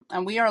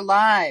And we are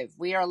live.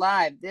 We are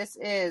live. This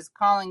is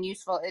Calling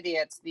Useful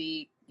Idiots,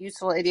 the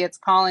Useful Idiots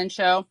call-in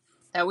show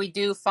that we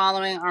do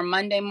following our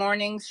Monday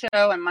mornings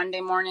show. And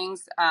Monday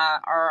mornings are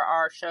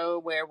our show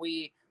where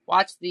we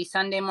watch the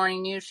Sunday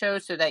morning news show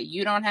so that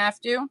you don't have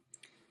to.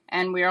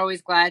 And we're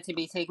always glad to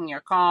be taking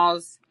your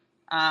calls,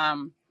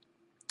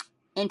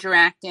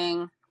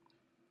 interacting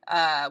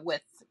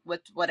with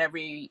whatever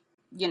you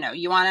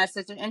want us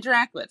to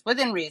interact with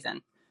within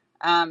reason.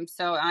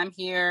 So I'm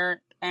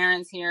here,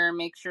 Aaron's here.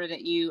 Make sure that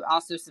you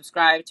also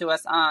subscribe to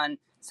us on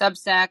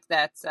Substack.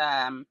 That's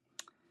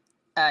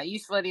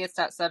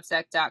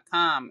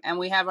usefulidiots.substack.com. And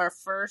we have our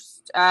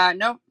first,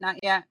 nope, not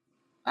yet.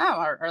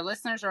 Wow, our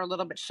listeners are a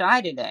little bit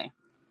shy today.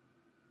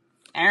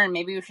 Aaron,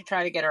 maybe we should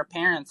try to get our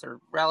parents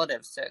or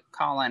relatives to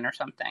call in or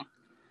something.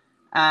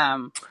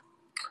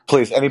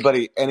 Please,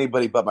 anybody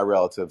but my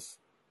relatives.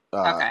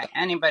 Okay,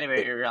 anybody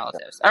but your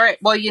relatives. All right,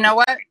 well, you know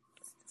what?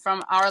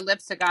 From our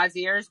lips to God's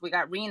ears, we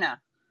got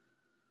Rena.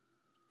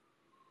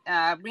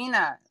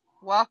 Rena,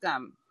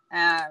 welcome.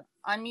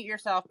 Unmute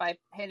yourself by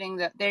hitting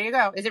the... There you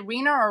go. Is it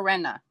Rena or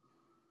Rena?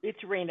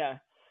 It's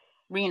Rena.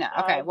 Rena.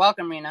 Okay,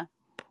 welcome, Rena.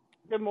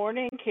 Good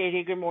morning,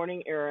 Katie. Good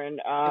morning, Aaron.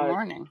 Good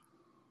morning.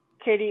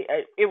 Katie,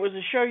 it was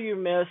a show you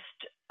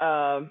missed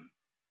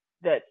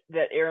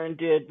that Aaron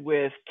did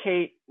with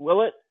Kate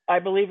Willett, I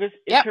believe is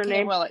her name.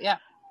 Kate Willett, yeah.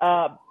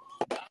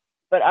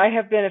 But I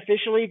have been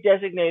officially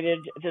designated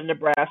the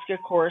Nebraska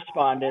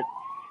correspondent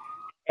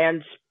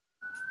and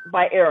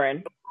by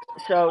Aaron.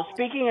 So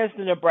speaking as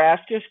the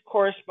Nebraska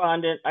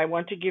correspondent, I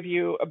want to give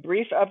you a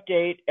brief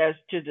update as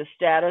to the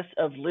status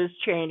of Liz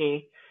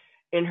Cheney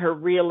in her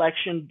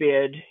re-election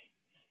bid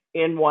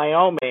in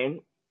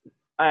Wyoming.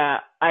 I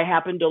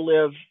happen to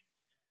live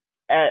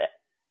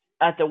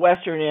at the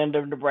western end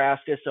of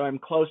Nebraska, so I'm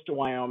close to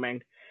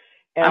Wyoming.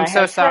 And I'm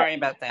so sorry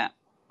about that.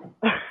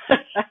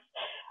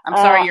 I'm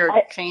sorry you're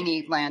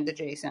Cheney land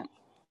adjacent.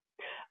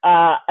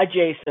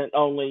 Adjacent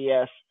only,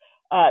 yes.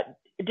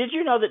 Did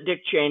you know that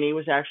Dick Cheney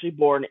was actually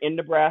born in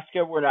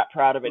Nebraska? We're not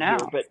proud of it here,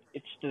 but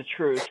it's the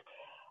truth.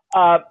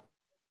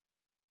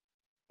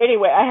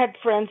 Anyway, I had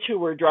friends who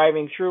were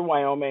driving through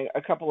Wyoming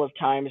a couple of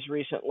times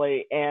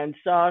recently and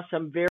saw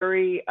some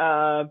very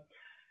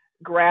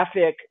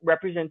graphic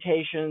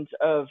representations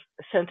of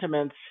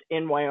sentiments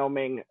in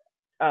Wyoming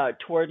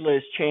toward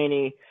Liz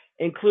Cheney,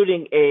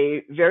 including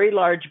a very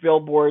large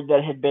billboard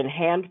that had been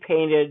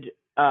hand-painted.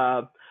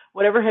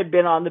 Whatever had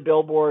been on the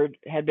billboard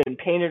had been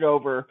painted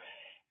over,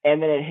 and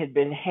then it had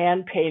been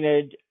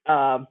hand-painted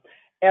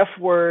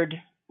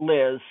F-word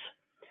Liz.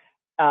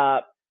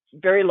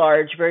 Very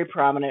large, very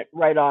prominent,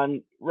 right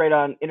on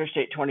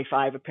Interstate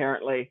 25,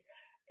 apparently.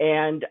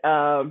 And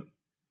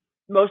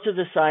most of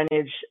the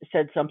signage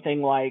said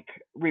something like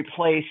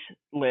 "replace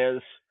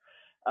Liz,"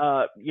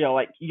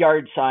 like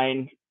yard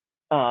sign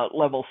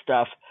level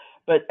stuff.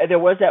 But there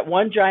was that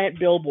one giant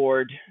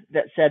billboard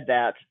that said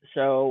that.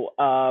 So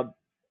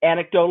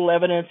anecdotal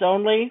evidence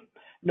only,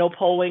 no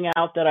polling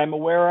out that I'm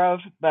aware of,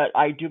 but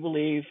I do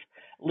believe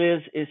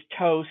Liz is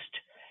toast.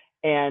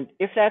 And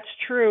if that's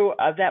true,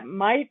 that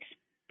might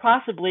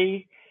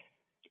possibly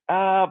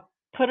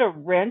put a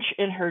wrench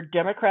in her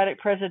Democratic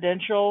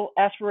presidential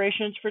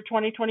aspirations for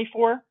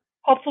 2024,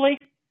 hopefully.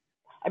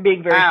 I'm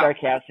being very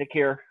sarcastic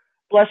here.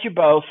 Bless you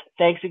both.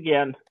 Thanks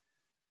again.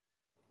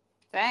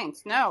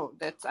 Thanks. No,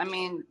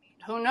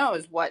 who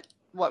knows what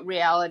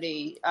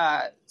reality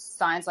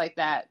signs like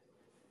that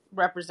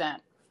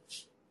represent.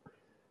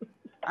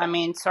 I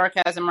mean,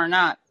 sarcasm or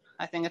not,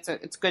 I think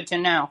it's good to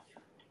know.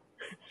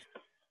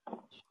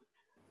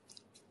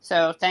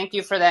 So thank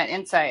you for that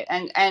insight.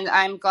 And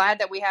I'm glad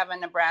that we have a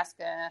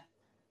Nebraskan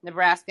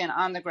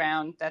on the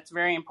ground. That's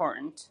very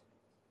important.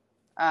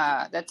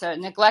 That's a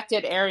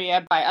neglected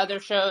area by other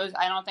shows.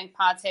 I don't think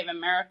Pod Save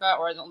America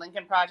or the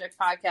Lincoln Project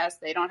podcast,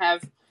 they don't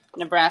have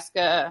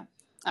Nebraska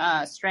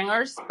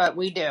stringers, but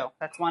we do.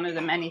 That's one of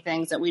the many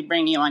things that we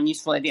bring you on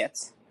Useful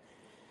Idiots.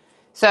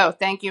 So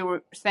thank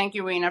you,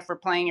 Rena, for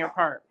playing your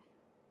part.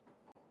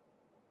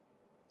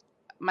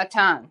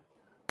 Matan.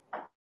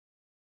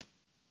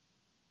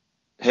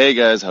 Hey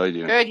guys, how are you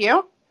doing? Good,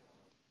 you?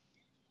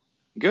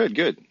 Good.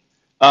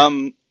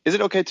 Is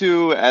it okay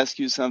to ask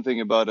you something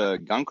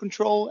about gun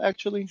control,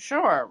 actually?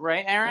 Sure,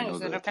 right, Aaron?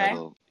 Is it okay?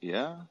 Title.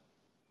 Yeah.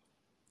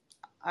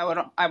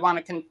 Don't want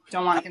to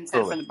consent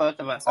for the both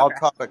of us. All okay.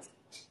 topics.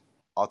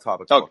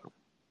 Okay.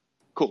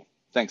 Cool.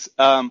 Thanks.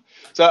 So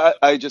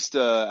I just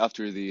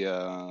after the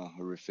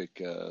horrific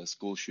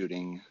school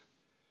shooting,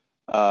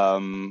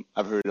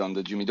 I've heard on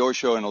the Jimmy Dore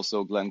show and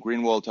also Glenn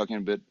Greenwald talking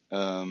a bit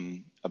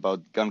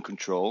about gun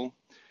control.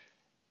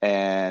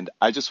 And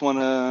I just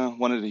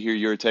wanted to hear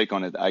your take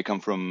on it. I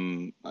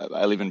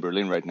live in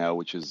Berlin right now,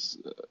 which is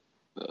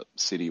a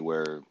city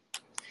where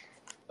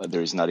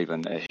there is not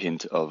even a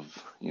hint of,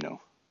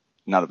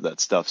 none of that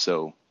stuff.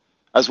 So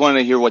I just wanted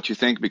to hear what you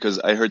think, because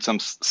I heard some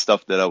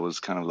stuff that I was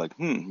kind of like,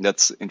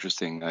 that's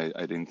interesting. I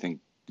didn't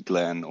think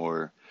Glenn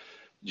or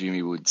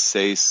Jimmy would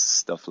say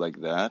stuff like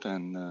that.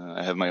 And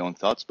I have my own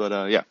thoughts,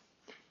 but yeah.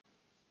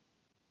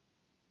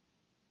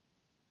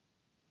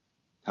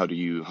 How do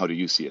you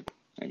see it?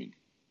 I mean.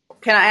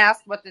 Can I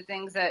ask what the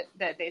things that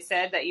they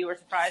said that you were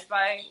surprised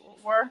by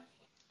were?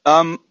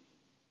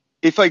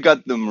 If I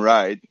got them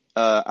right,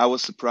 I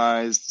was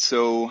surprised.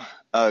 So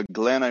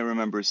Glenn, I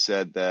remember,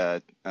 said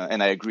that,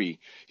 and I agree.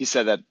 He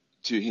said that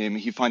to him,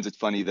 he finds it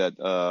funny that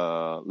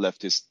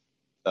leftists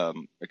are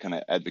kind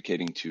of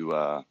advocating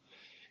to,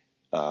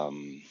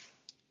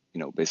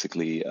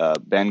 basically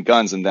ban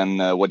guns, and then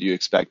what do you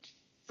expect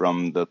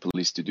from the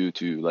police to do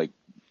to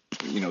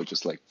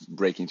just like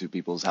break into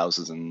people's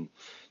houses and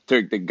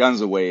take the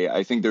guns away?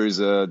 I think there is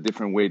a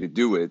different way to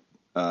do it.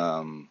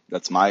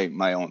 That's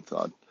my own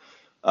thought.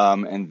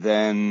 And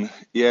then,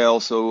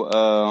 also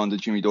on the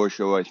Jimmy Dore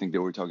show, I think they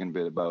were talking a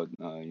bit about,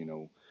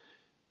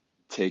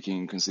 taking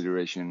in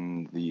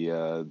consideration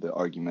the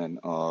argument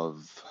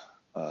of,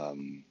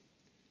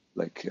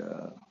 like,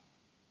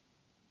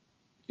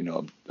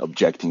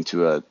 objecting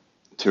to a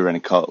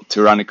tyrannical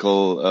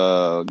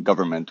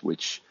government,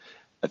 which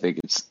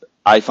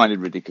I find it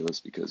ridiculous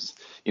because,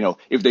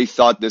 if they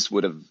thought this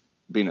would have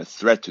been a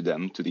threat to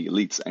them, to the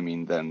elites, I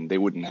mean, then they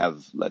wouldn't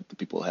have let the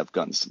people have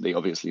guns. They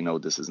obviously know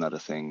this is not a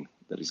thing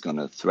that is going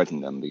to threaten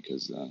them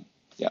because,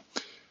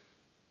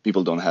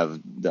 people don't have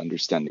the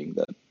understanding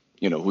that,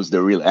 who's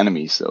the real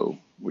enemy. So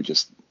we're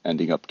just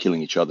ending up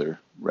killing each other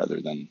rather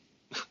than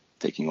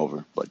taking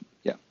over. But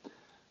yeah.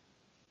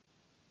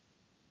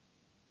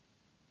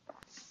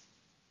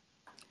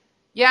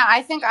 Yeah,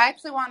 I think I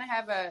actually want to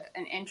have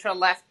an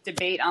intra-left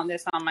debate on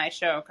this on my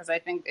show because I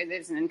think it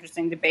is an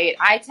interesting debate.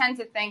 I tend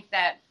to think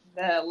that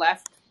the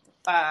left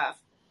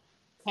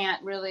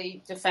can't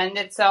really defend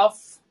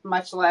itself,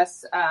 much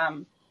less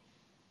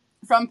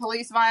from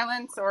police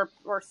violence or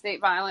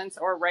state violence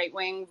or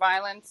right-wing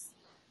violence.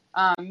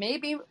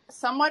 Maybe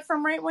somewhat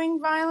from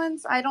right-wing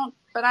violence. I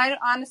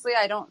honestly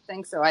don't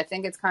think so. I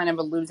think it's kind of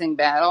a losing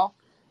battle.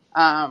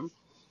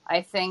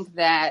 I think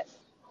that,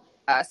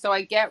 so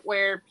I get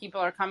where people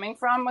are coming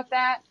from with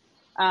that.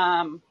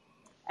 And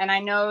I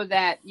know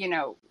that,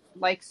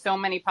 like so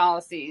many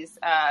policies,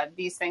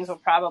 these things will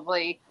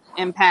probably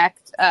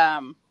impact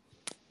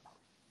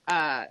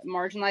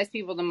marginalized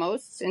people the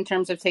most in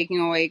terms of taking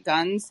away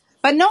guns.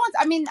 But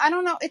I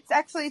don't know.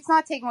 It's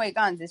not taking away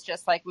guns. It's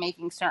just like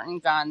making certain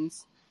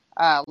guns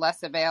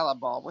less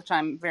available, which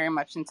I'm very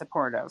much in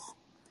support of.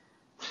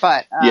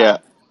 But Yeah.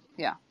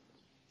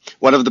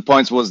 One of the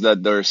points was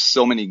that there's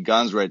so many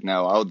guns right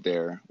now out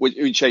there,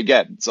 which I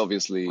get. It's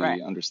obviously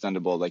right.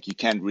 understandable. Like you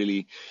can't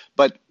really,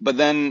 but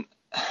then,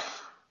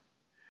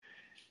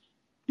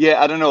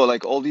 I don't know.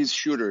 Like all these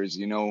shooters,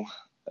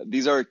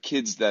 these are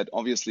kids that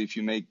obviously, if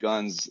you make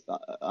guns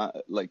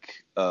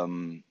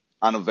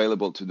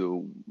unavailable to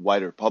the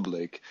wider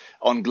public,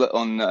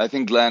 I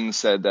think Glenn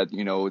said that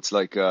it's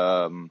like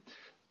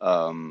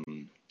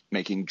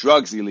making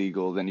drugs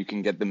illegal, then you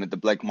can get them at the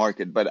black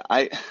market. But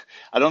I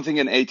don't think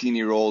an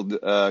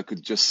 18-year-old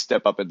could just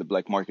step up at the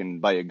black market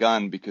and buy a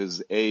gun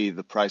because A,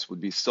 the price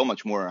would be so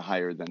much more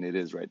higher than it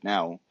is right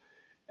now,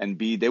 and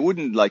B, they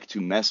wouldn't like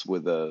to mess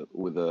with a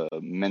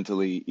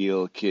mentally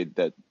ill kid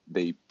that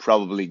they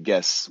probably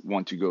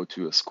want to go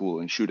to a school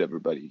and shoot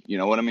everybody. You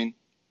know what I mean?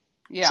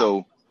 Yeah.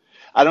 So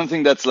I don't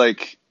think that's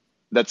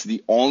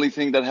the only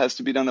thing that has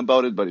to be done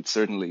about it, but it's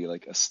certainly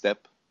like a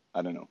step.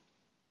 I don't know.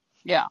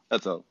 Yeah.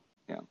 That's all.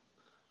 Yeah.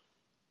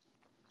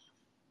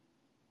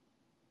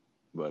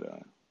 But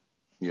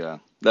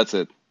that's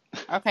it.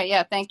 Okay.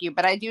 Yeah. Thank you.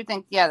 But I do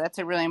think, that's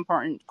a really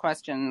important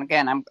question.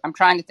 Again, I'm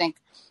trying to think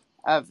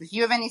of, if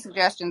you have any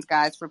suggestions,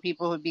 guys, for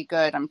people who'd be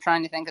good. I'm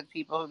trying to think of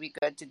people who'd be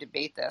good to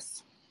debate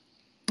this.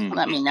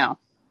 Let me know.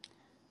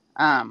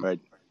 Right.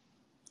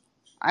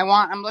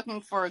 I'm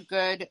looking for a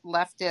good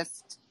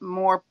leftist,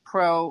 more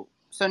pro,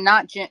 so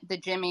not the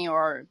Jimmy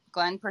or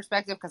Glenn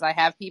perspective, because I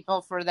have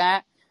people for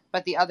that,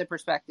 but the other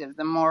perspective,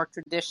 the more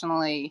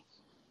traditionally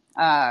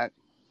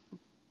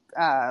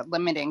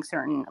limiting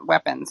certain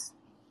weapons,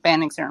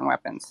 banning certain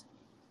weapons.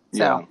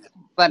 So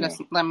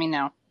let me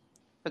know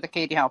for the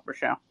Katie Halper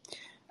show.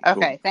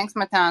 Okay, cool. Thanks,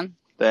 Matan.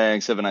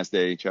 Thanks. Have a nice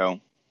day.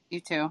 Ciao. You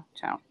too.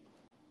 Ciao.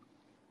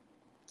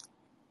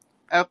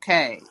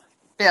 Okay,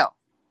 Bill.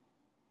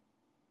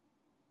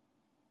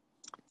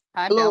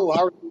 Hi, Hello,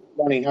 Bill.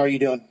 Morning. How are you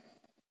doing?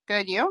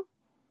 Good. You?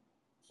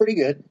 Pretty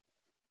good.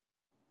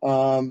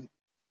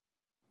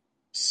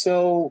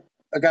 So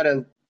I got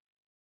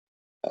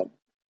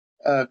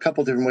a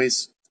couple different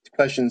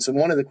questions. And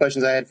one of the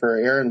questions I had for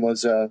Aaron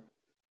was, I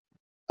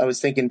was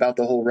thinking about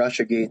the whole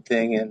Russiagate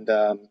thing and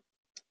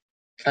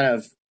kind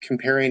of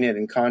comparing it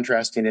and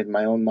contrasting it in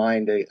my own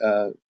mind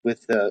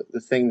with the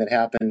thing that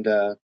happened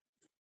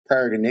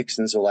prior to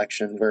Nixon's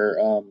election,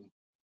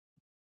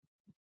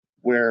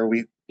 where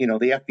we,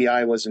 the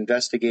FBI was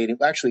investigating.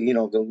 Actually,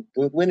 the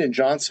Lyndon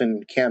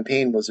Johnson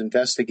campaign was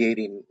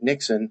investigating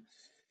Nixon.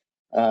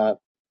 Well,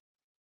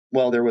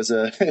 there was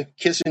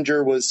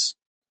Kissinger was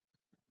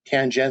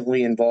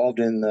tangentially involved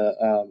in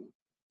the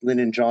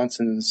Lyndon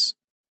Johnson's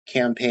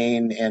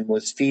campaign and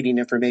was feeding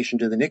information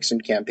to the Nixon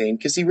campaign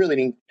because he really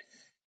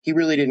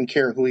didn't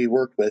care who he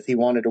worked with. He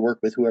wanted to work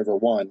with whoever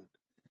won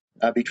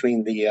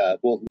between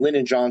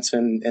Lyndon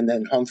Johnson and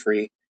then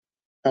Humphrey.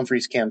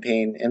 Humphrey's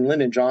campaign. And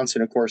Lyndon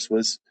Johnson, of course,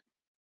 was,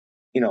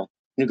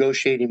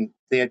 negotiating.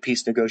 They had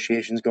peace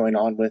negotiations going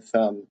on with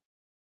the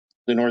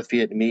North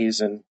Vietnamese.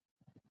 And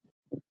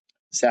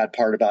sad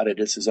part about it,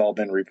 this has all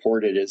been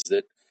reported, is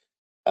that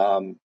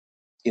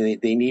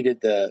they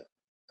needed the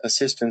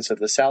assistance of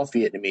the South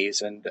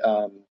Vietnamese, and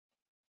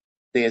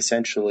they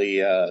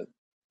essentially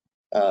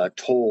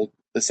told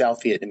the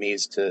South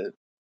Vietnamese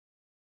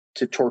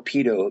to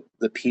torpedo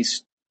the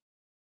peace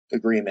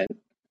agreement.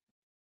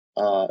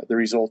 The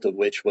result of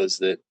which was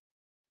that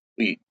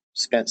we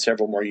spent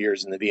several more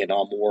years in the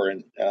Vietnam War,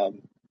 and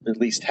at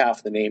least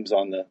half the names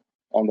on the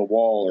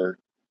wall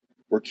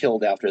were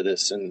killed after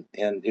this, and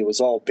it was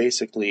all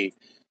basically,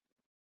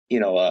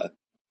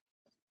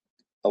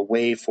 a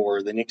way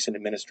for the Nixon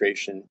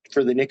administration,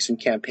 for the Nixon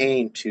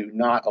campaign, to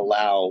not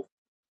allow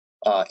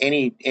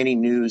any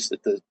news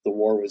that the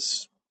war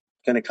was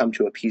going to come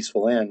to a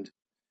peaceful end.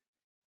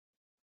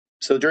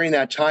 So during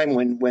that time,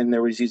 when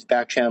there was these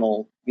back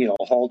channel,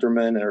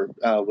 Haldeman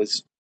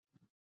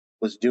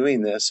was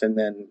doing this, and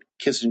then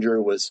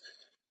Kissinger was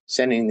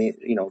sending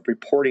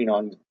reporting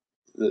on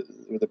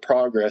the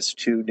progress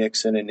to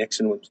Nixon, and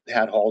Nixon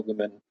had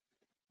Haldeman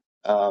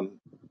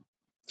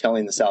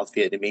telling the South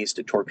Vietnamese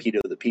to torpedo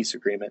the peace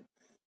agreement.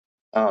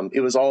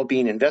 It was all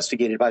being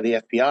investigated by the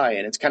FBI,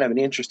 and it's kind of an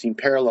interesting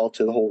parallel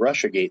to the whole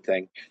Russiagate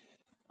thing.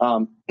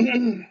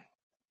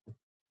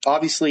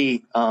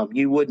 Obviously,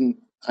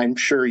 I'm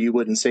sure you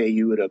wouldn't say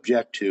you would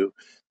object to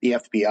the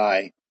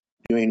FBI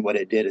doing what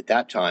it did at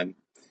that time.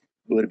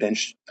 It would have been,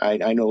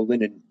 I know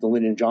the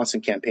Lyndon Johnson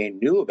campaign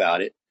knew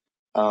about it.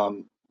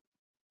 I'm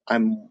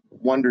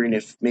wondering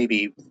if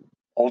maybe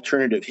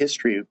alternative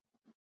history,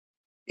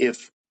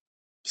 if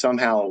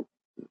somehow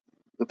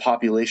the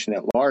population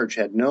at large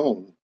had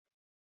known,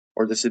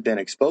 or this had been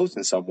exposed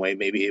in some way,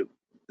 maybe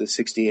the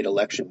 1968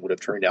 election would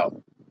have turned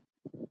out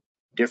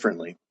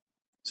differently.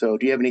 So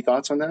do you have any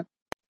thoughts on that?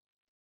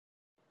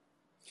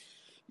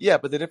 Yeah,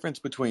 but the difference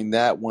between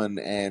that one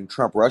and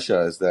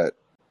Trump-Russia is that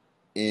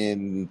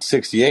in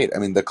 1968,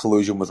 the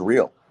collusion was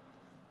real.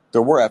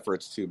 There were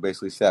efforts to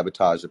basically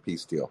sabotage a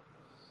peace deal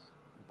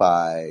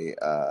by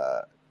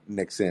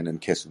Nixon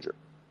and Kissinger.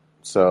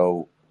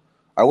 So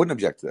I wouldn't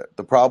object to that.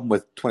 The problem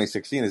with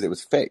 2016 is it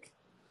was fake.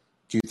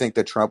 Do you think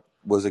that Trump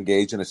was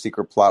engaged in a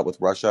secret plot with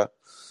Russia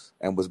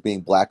and was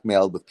being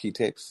blackmailed with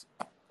P-tapes?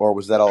 Or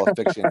was that all a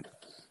fiction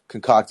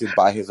concocted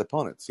by his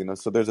opponents?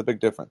 So there's a big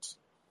difference.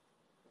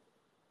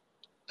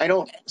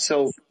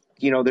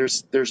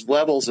 There's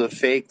levels of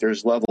fake,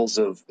 there's levels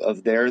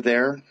of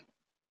there.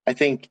 I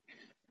think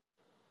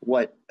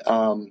what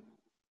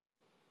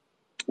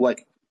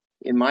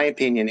in my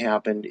opinion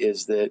happened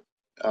is that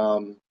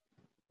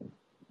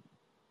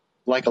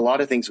like a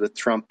lot of things with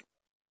Trump,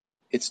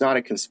 it's not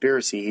a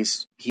conspiracy.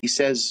 He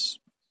says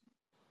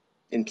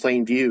in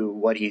plain view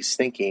what he's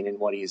thinking and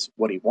what he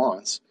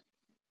wants.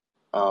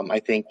 I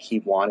think he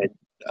wanted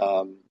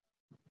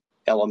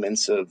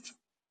elements of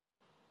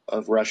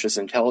Russia's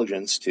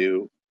intelligence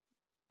to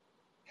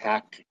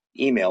hack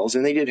emails,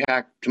 and they did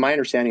hack. To my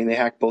understanding, they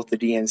hacked both the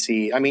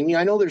DNC. I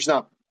know there's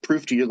not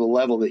proof to you the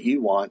level that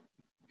you want,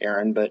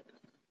 Aaron, but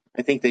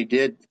I think they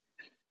did.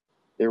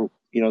 There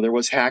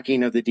was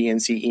hacking of the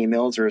DNC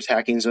emails. There was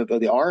hackings of the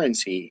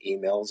RNC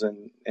emails,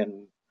 and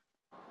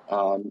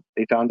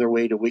they found their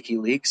way to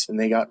WikiLeaks, and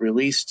they got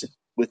released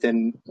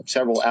within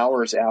several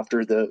hours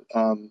after the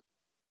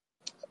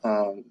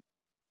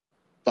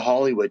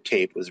Hollywood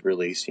tape was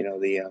released.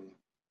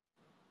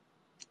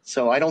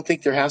 So I don't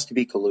think there has to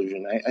be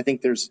collusion. I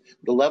think the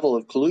level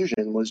of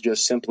collusion was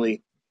just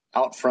simply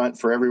out front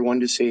for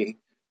everyone to see.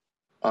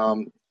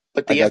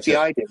 But the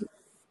FBI didn't.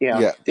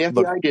 Yeah, the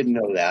FBI didn't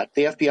know that.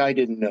 The FBI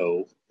didn't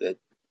know that,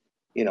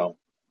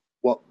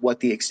 what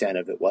the extent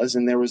of it was,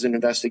 and there was an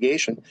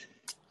investigation.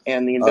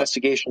 And the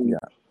investigation,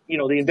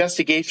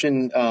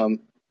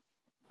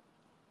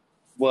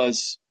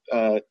 was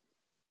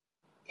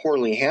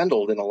poorly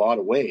handled in a lot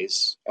of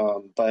ways.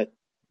 But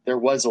there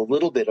was a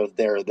little bit of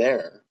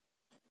there.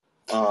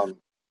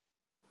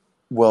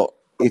 Well,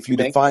 if you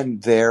define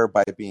there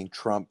by being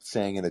Trump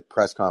saying in a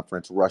press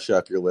conference, Russia,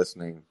 if you're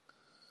listening,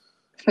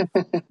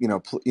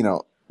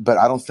 but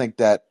I don't think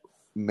that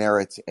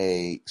merits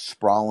a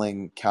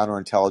sprawling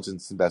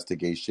counterintelligence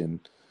investigation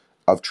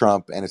of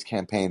Trump and his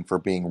campaign for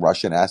being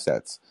Russian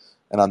assets.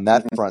 And on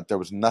that front, there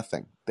was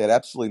nothing. They had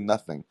absolutely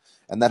nothing.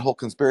 And that whole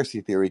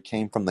conspiracy theory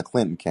came from the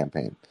Clinton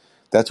campaign.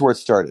 That's where it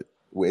started.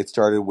 It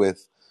started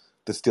with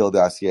the Steele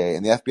dossier,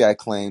 and the FBI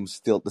claims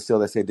the Steele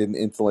dossier didn't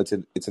influence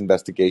its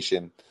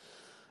investigation,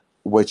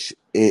 which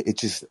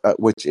is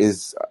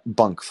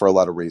bunk for a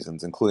lot of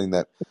reasons, including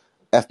that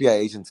FBI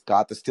agents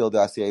got the Steele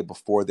dossier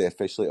before they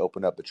officially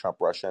opened up the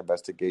Trump-Russia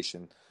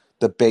investigation.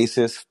 The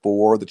basis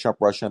for the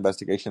Trump-Russia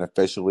investigation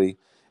officially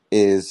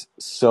is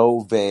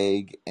so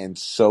vague and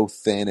so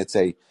thin. It's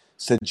a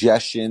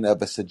suggestion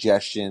of a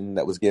suggestion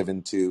that was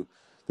given to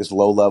this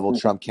low-level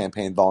Trump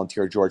campaign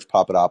volunteer, George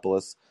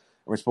Papadopoulos.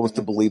 And we're supposed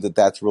to believe that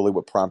that's really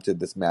what prompted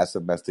this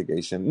massive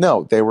investigation.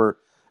 No, they were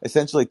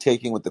essentially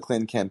taking what the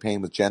Clinton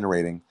campaign was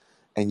generating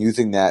and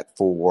using that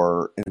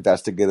for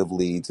investigative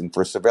leads and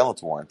for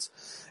surveillance warrants.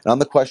 And on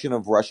the question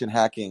of Russian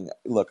hacking,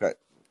 look,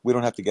 we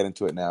don't have to get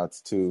into it now.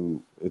 It's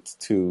too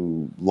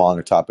long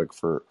a topic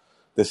for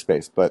this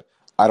space. But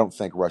I don't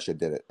think Russia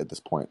did it at this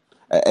point.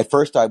 At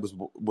first, I was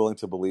willing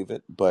to believe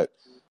it, but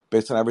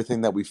based on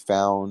everything that we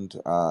found,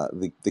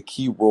 the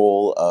key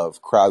role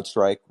of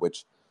CrowdStrike,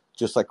 which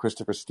just like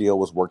Christopher Steele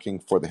was working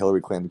for the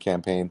Hillary Clinton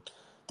campaign,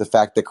 the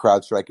fact that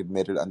CrowdStrike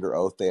admitted under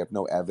oath they have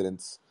no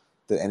evidence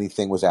that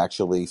anything was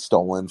actually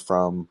stolen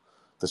from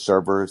the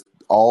servers,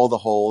 all the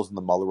holes in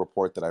the Mueller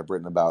report that I've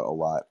written about a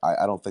lot,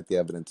 I don't think the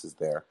evidence is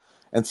there.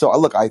 And so,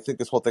 look, I think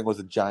this whole thing was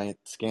a giant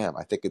scam.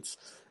 I think it's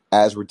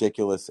as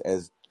ridiculous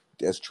as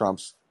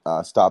Trump's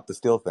Stop the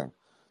Steal thing.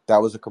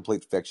 That was a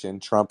complete fiction.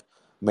 Trump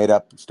made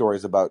up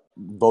stories about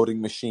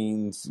voting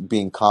machines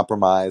being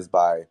compromised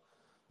by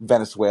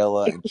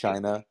Venezuela and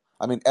China.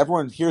 I mean,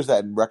 everyone hears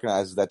that and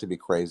recognizes that to be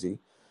crazy.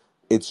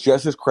 It's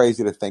just as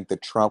crazy to think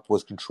that Trump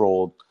was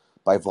controlled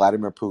by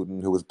Vladimir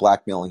Putin, who was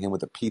blackmailing him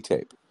with a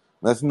P-tape.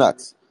 That's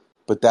nuts.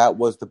 But that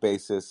was the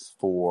basis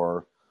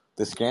for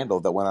the scandal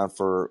that went on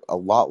for a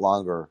lot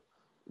longer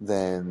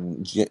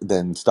than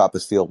Stop the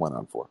Steal went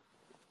on for.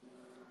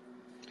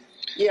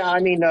 Yeah, I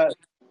mean,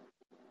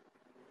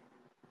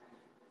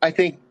 I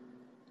think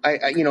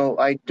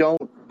I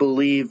don't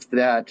believe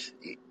that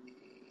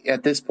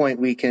at this point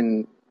we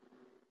can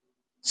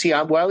see.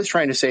 What I was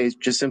trying to say is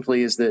just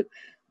simply is that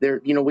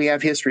we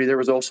have history. There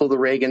was also the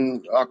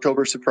Reagan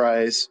October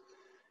surprise.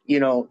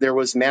 There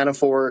was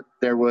Manafort.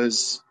 There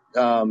was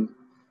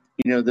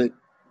the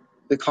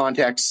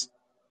contacts.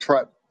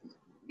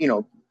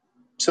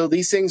 So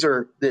these things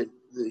are that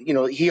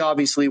he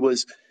obviously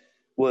was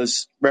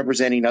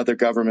representing other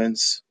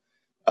governments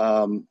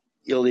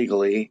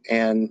illegally,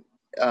 and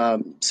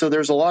so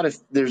there's a lot of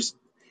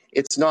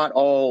it's not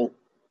all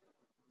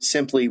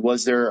simply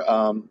was there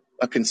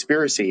a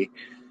conspiracy.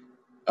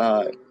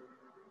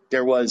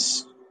 There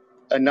was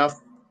enough.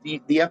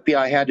 The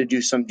FBI had to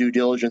do some due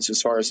diligence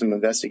as far as some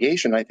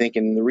investigation, I think,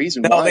 and the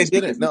reason why they is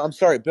didn't. No, I'm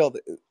sorry, Bill.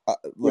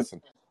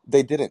 Listen,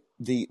 they didn't.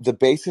 The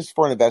basis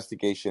for an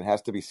investigation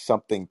has to be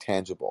something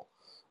tangible.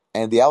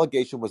 And the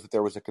allegation was that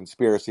there was a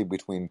conspiracy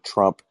between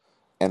Trump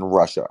and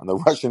Russia and the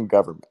Russian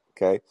government.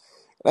 Okay,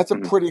 that's a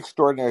pretty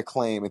extraordinary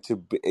claim, and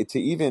to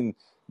even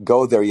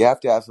go there, you have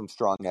to have some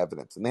strong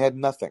evidence. And they had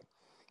nothing.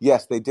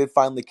 Yes, they did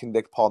finally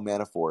convict Paul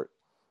Manafort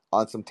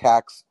on some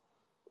tax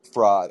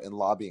fraud and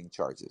lobbying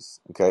charges.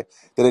 Okay,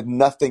 that had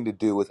nothing to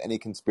do with any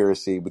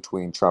conspiracy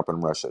between Trump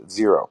and Russia.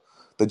 Zero.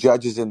 The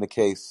judges in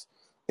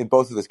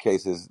both of his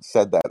cases,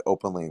 said that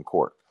openly in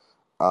court.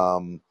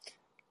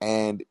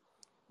 And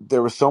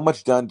there was so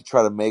much done to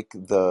try to make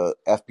the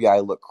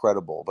FBI look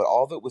credible, but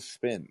all of it was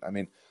spin. I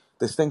mean,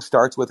 this thing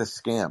starts with a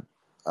scam.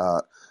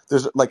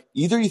 There's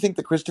either you think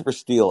that Christopher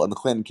Steele and the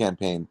Clinton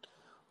campaign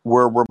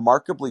were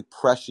remarkably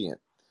prescient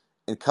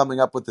in coming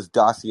up with this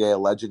dossier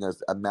alleging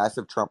a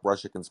massive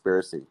Trump-Russia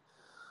conspiracy,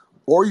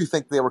 or you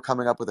think they were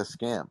coming up with a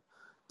scam,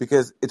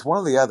 because it's one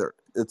or the other.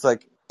 It's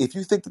like, if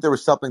you think that there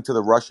was something to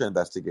the Russia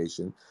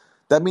investigation,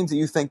 that means that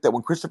you think that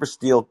when Christopher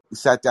Steele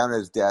sat down at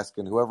his desk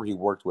and whoever he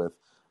worked with,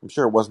 I'm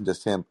sure it wasn't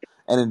just him,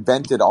 and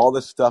invented all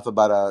this stuff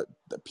about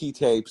the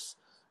P-tapes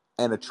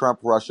and a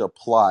Trump-Russia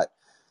plot.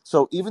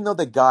 So even though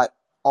they got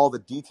all the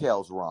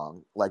details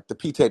wrong, like the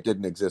P-tape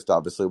didn't exist,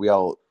 obviously, we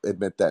all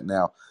admit that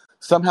now,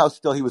 somehow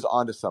still he was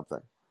onto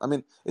something. I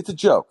mean, it's a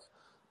joke.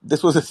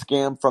 This was a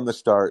scam from the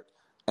start,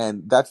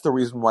 and that's the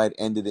reason why it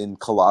ended in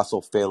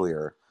colossal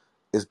failure,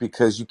 is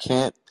because you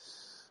can't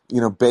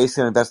base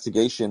an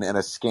investigation and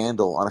a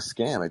scandal on a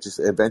scam. It just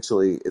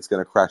eventually it's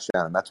going to crash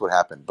down, and that's what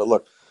happened. But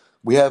look,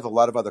 we have a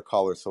lot of other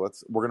callers, so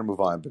we're going to move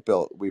on. But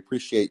Bill, we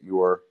appreciate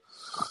your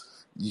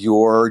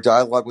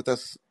dialogue with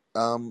us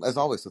as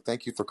always. So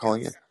thank you for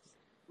calling in.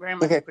 Very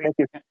much Okay, appreciate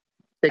thank you. it.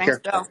 Take Thanks,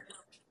 care. Bill.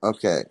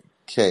 Okay,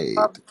 Cade.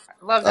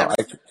 Love that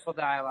respectful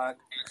dialogue,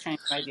 exchange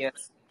of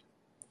ideas.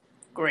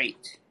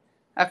 Great.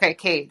 Okay,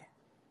 Cade.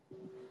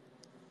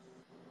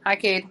 Hi,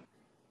 Cade.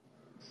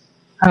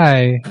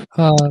 Hi.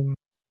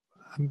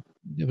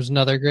 It was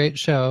another great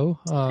show.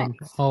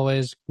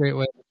 Always great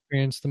way to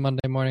experience the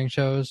Monday morning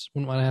shows.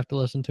 Wouldn't want to have to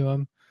listen to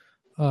them,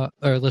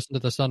 or listen to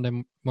the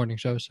Sunday morning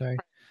show. Sorry.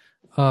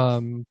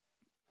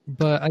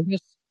 But I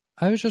guess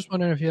I was just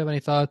wondering if you have any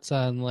thoughts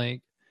on,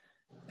 I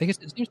guess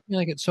it seems to me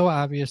like it's so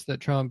obvious that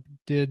Trump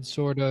did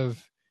sort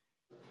of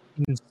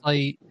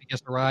incite, I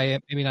guess, a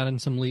riot. Maybe not in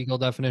some legal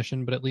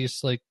definition, but at least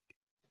to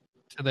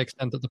the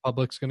extent that the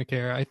public's going to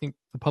care. I think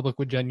the public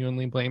would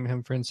genuinely blame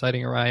him for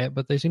inciting a riot,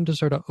 but they seem to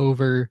sort of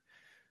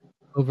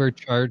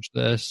overcharge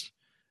this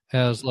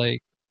as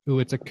ooh,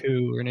 it's a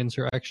coup or an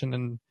insurrection.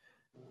 And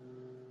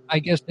I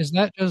guess, is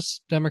that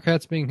just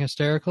Democrats being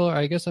hysterical? Or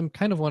I guess I'm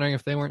kind of wondering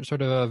if they weren't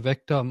sort of a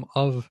victim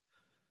of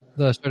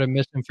the sort of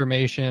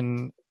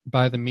misinformation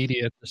by the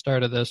media at the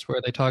start of this,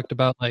 where they talked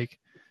about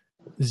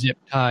zip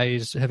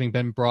ties having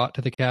been brought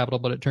to the Capitol,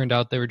 but it turned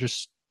out they were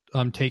just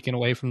taken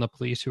away from the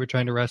police who were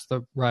trying to arrest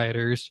the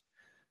rioters.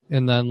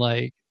 And then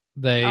they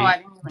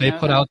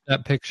put out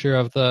that picture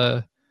of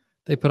the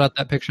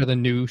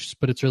noose,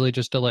 but it's really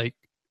just a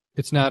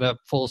it's not a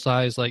full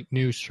size like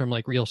noose from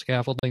like real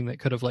scaffolding that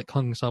could have like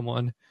hung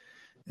someone.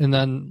 And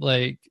then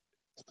like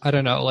I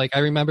don't know, like I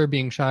remember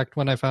being shocked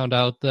when I found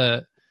out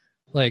that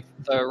like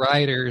the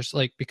rioters,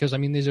 like because I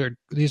mean these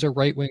are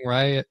right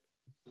wing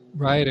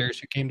rioters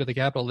who came to the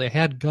Capitol. They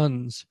had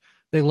guns.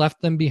 They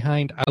left them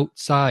behind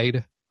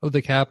outside of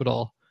the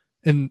Capitol,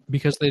 and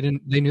because they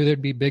knew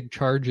there'd be big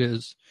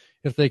charges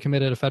if they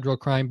committed a federal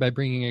crime by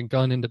bringing a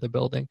gun into the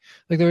building.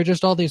 Like there were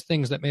just all these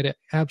things that made it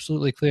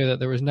absolutely clear that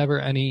there was never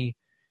any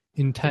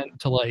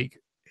intent to like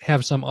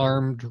have some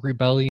armed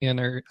rebellion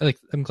or like.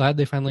 I'm glad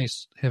they finally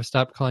have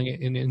stopped calling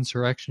it an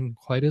insurrection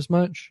quite as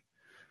much.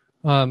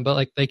 But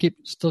like they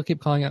still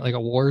keep calling it like a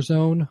war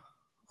zone.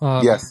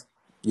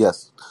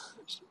 Yes.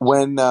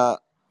 When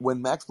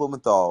Max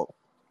Blumenthal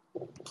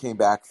came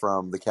back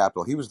from the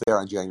Capitol, he was there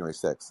on January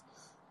 6th.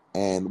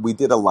 And we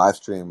did a live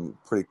stream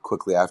pretty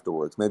quickly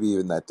afterwards, maybe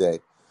even that day.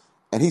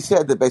 And he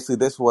said that basically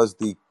this was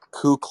the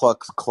Ku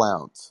Klux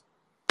Klans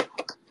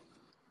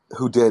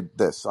who did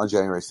this on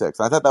January 6th.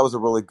 And I thought that was a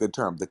really good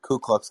term, the Ku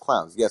Klux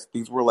Klans. Yes,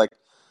 these were like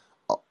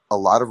a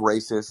lot of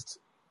racist,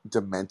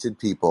 demented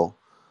people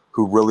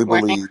who really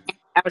Wearing believed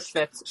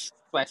Auschwitz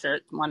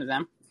sweatshirt, one of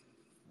them.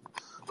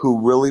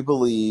 who really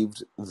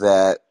believed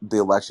that the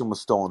election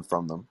was stolen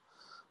from them.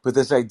 But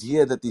this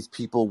idea that these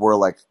people were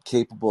like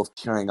capable of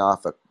carrying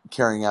out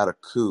a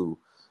coup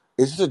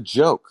is just a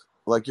joke.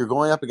 Like you're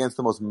going up against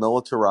the most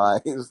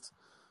militarized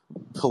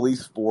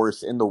police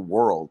force in the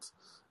world.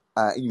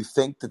 And you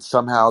think that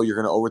somehow you're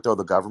going to overthrow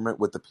the government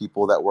with the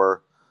people that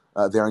were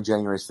there on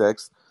January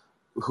 6th,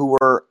 who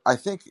were, I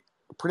think,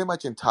 pretty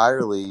much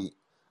entirely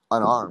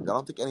unarmed. I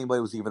don't think anybody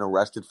was even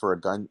arrested for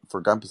gun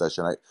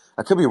possession.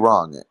 I could be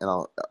wrong,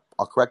 and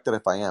I'll correct it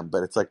if I am.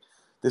 But it's like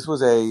this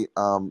was a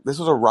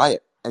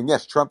riot, and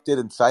yes, Trump did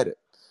incite it,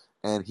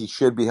 and he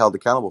should be held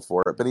accountable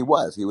for it. But he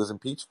was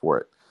impeached for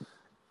it.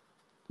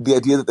 The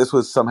idea that this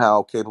was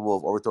somehow capable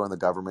of overthrowing the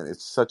government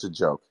is such a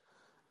joke,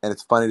 and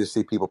it's funny to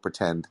see people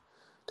pretend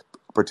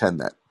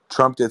that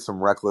Trump did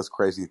some reckless,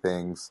 crazy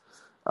things.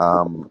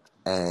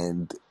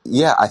 And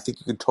yeah, I think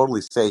you could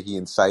totally say he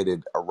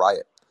incited a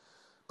riot,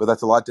 but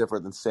that's a lot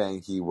different than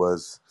saying he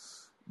was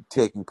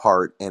taking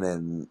part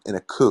in a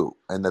coup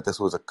and that this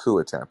was a coup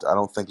attempt. I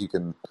don't think you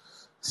can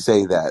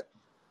say that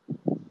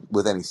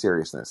with any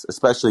seriousness,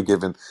 especially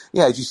given,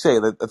 yeah, as you say,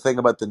 the thing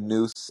about the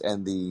noose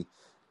and the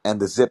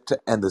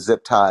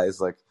zip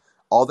ties, like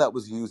all that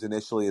was used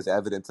initially as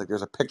evidence. Like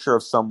there's a picture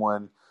of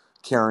someone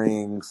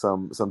carrying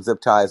some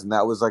zip ties, and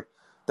that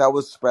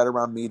was spread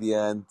around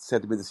media and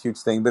said to be this huge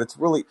thing. But it's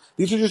really,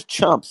 these are just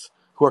chumps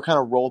who are kind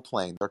of role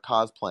playing. They're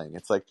cosplaying.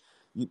 It's like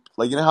you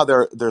know how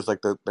there's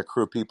like the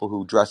crew of people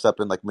who dress up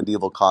in like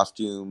medieval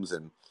costumes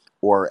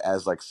or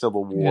as like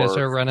Civil War. Yeah,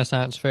 sort of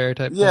Renaissance fair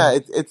type. Yeah,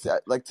 thing. it's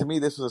like to me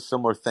this was a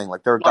similar thing.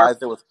 Like there were guys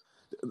that was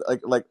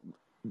like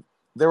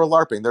they were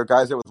LARPing. There are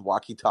guys there with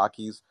walkie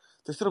talkies.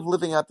 They're sort of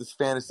living out this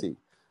fantasy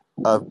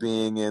of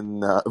being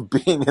in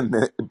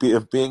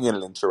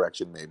an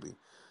insurrection, maybe.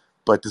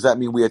 But does that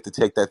mean we have to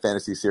take that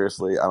fantasy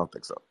seriously? I don't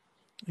think so.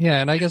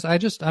 Yeah, and I guess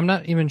I'm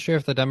not even sure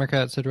if the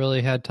Democrats had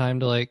really had time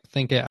to like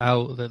think it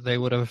out that they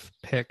would have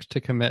picked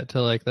to commit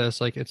to like this,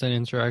 like it's an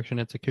insurrection,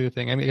 it's a coup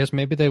thing. I mean, I guess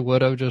maybe they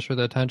would have just for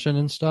the attention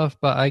and stuff,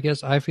 but I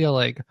guess I feel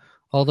like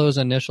all those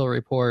initial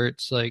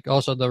reports, like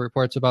also the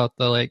reports about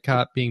the like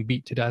cop being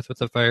beat to death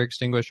with a fire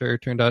extinguisher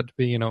turned out to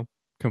be,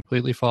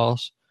 completely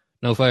false.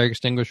 No fire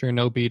extinguisher,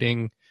 no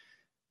beating,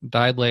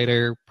 died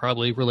later,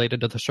 probably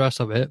related to the stress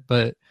of it,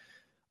 but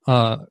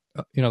the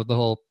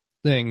whole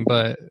thing,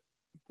 but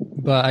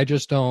I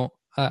just don't.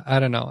 I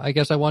don't know. I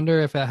guess I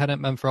wonder if it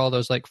hadn't been for all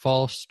those like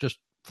false, just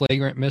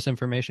flagrant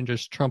misinformation,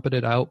 just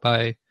trumpeted out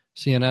by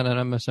CNN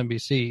and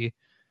MSNBC,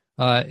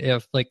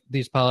 if like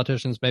these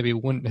politicians maybe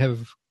wouldn't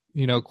have,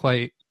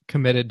 quite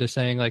committed to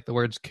saying like the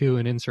words coup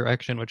and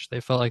insurrection, which they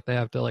felt like they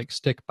have to like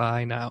stick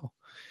by now,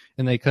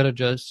 and they could have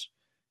just,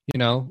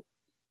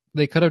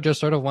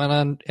 sort of went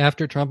on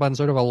after Trump on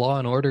sort of a law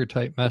and order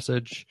type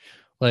message,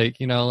 like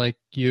like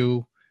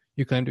you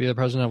claim to be the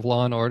president of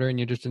law and order and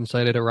you just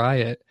incited a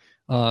riot.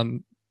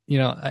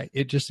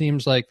 It just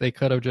seems like they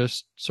could have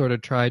just sort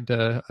of tried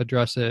to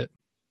address it,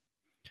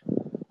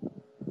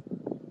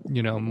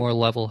 more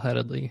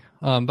level-headedly.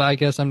 But I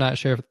guess I'm not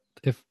sure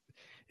if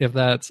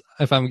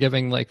I'm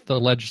giving like the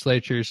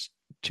legislatures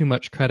too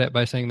much credit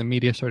by saying the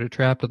media sort of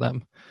trapped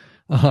them,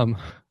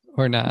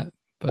 or not.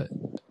 But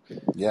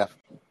yeah,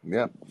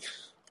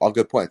 all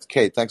good points.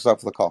 Kate, thanks a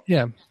lot for the call.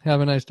 Yeah, have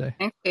a nice day.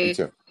 Thanks, Kate. You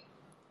too.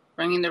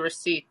 Bringing the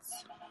receipts.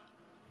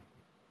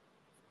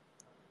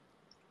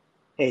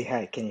 Hey,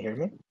 hi, can you hear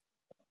me?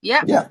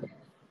 Yeah.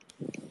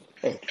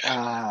 Hey,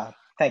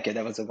 thank you.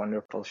 That was a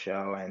wonderful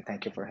show, and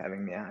thank you for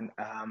having me on.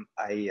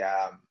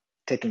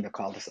 Taking the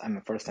call. I'm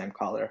a first-time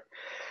caller.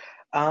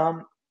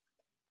 I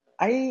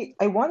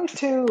wanted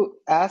to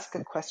ask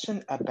a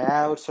question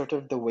about sort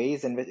of the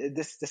ways in which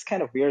this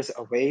kind of veers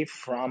away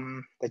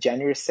from the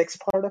January 6th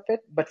part of it,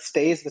 but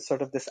stays with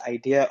sort of this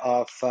idea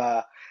of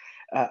a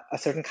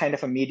certain kind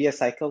of a media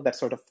cycle that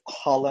sort of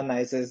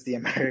colonizes the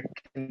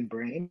American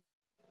brain.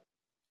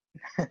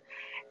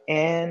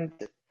 And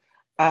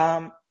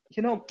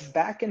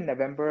Back in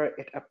November,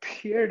 it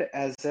appeared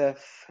as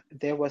if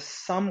there was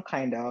some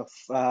kind of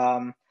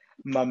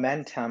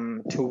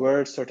momentum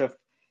towards sort of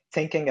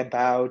thinking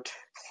about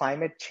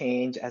climate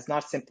change as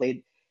not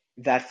simply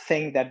that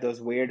thing that those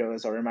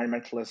weirdos or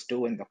environmentalists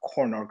do in the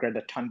corner, or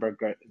Greta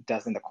Thunberg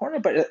does in the corner,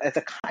 but as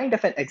a kind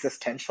of an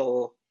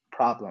existential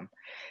problem.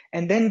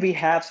 And then we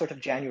have sort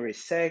of January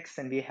 6th,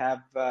 and we have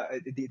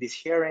these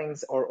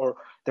hearings or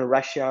the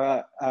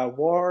Russia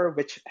war,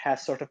 which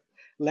has sort of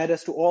led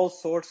us to all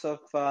sorts of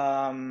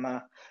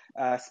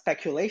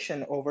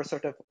speculation over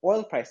sort of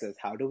oil prices.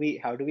 How do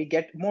we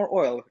get more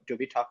oil? Do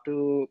we talk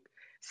to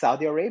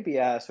Saudi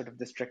Arabia, sort of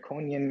this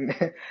draconian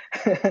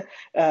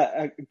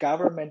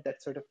government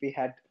that sort of we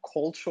had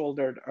cold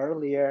shouldered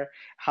earlier?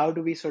 How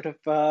do we sort of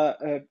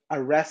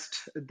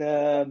arrest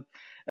the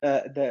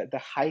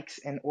hikes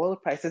in oil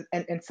prices?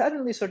 And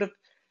suddenly sort of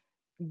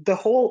the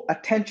whole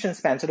attention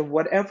span, sort of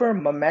whatever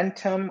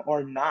momentum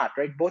or not,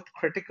 right? Both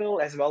critical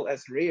as well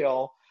as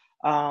real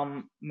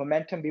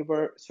momentum we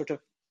were sort of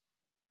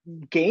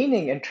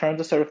gaining in terms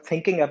of sort of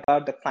thinking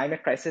about the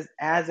climate crisis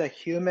as a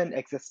human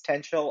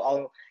existential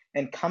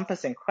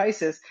all-encompassing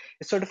crisis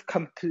is sort of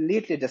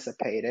completely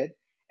dissipated.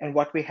 And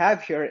what we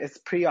have here is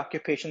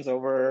preoccupations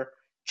over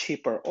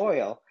cheaper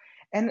oil.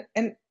 And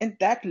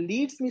that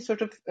leads me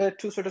sort of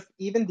to sort of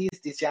even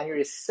these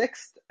January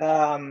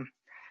 6th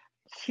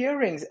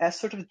hearings as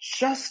sort of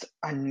just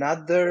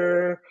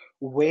another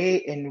way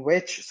in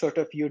which sort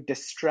of you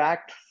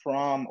distract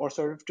from or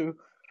sort of to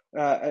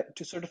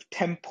sort of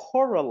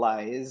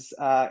temporalize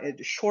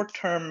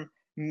short-term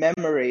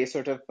memory,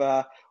 sort of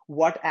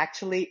what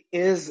actually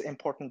is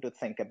important to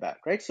think about,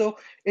 right? So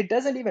it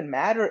doesn't even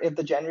matter if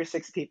the January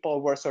 6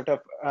 people were sort of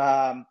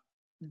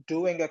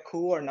doing a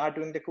coup or not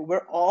doing the coup.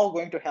 We're all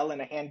going to hell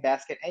in a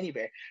handbasket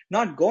anyway.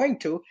 Not going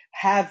to,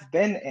 have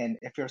been in,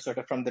 if you're sort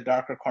of from the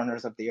darker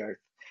corners of the earth.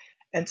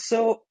 And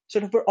so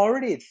sort of we're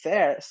already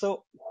there.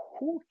 So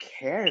who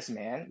cares,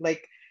 man?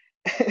 Like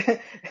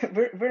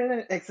we're in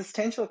an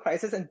existential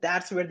crisis, and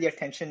that's where the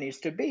attention needs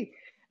to be.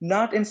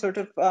 Not in sort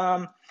of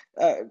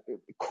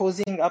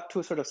cozying up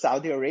to sort of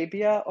Saudi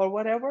Arabia or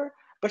whatever,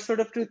 but sort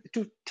of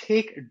to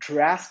take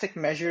drastic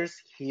measures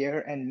here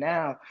and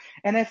now.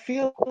 And I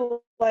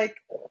feel like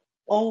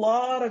a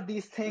lot of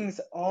these things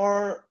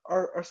are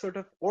sort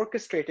of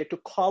orchestrated to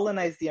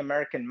colonize the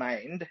American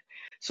mind,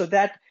 so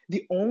that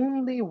the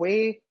only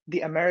way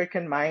the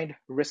American mind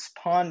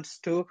responds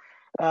to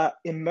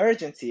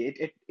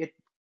emergency, it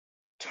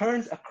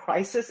turns a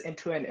crisis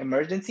into an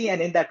emergency,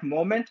 and in that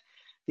moment,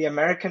 the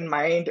American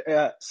mind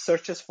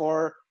searches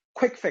for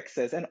quick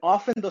fixes, and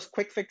often those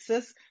quick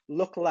fixes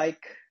look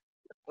like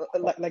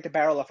the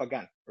barrel of a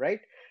gun, right?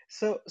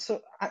 So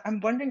I'm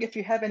wondering if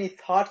you have any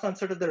thoughts on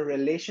sort of the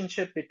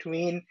relationship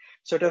between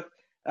sort of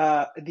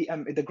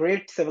the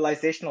great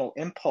civilizational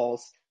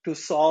impulse to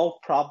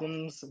solve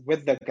problems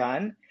with the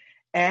gun,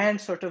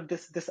 and sort of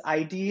this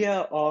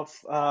idea of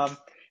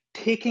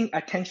taking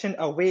attention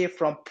away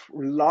from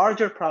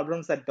larger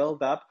problems that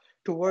build up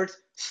towards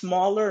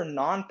smaller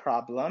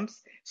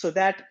non-problems, so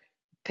that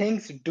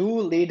things do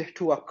lead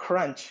to a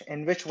crunch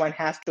in which one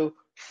has to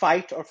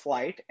fight or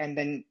flight, and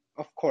then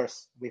of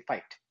course we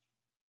fight.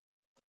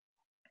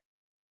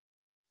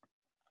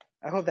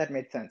 I hope that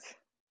made sense.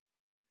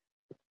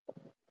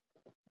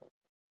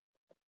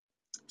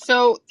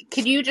 So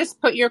could you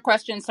just put your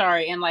question,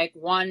 sorry, in like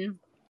one?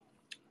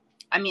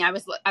 I mean, I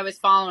was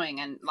following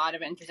and a lot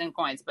of interesting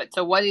points, but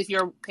so what is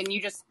your? Can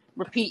you just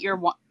repeat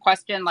your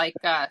question, like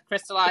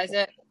crystallize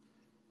it?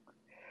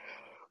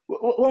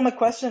 Well, my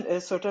question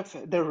is sort of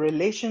the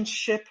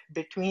relationship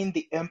between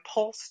the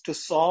impulse to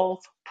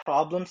solve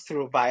problems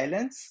through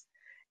violence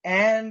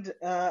and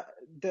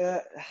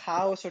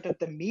how sort of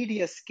the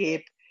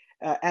mediascape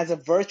as a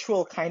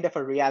virtual kind of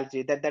a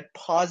reality that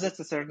posits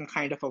a certain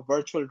kind of a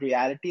virtual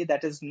reality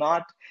that is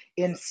not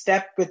in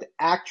step with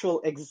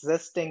actual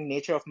existing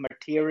nature of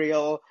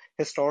material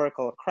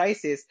historical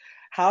crisis,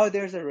 how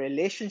there's a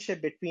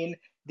relationship between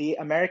the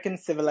American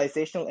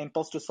civilizational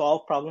impulse to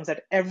solve problems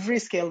at every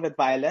scale with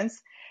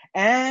violence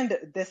and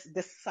this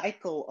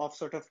cycle of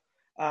sort of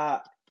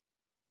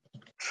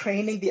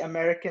training the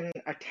American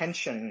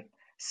attention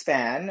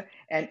span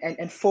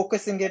and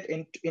focusing it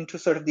into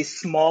sort of these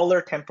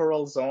smaller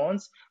temporal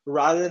zones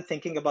rather than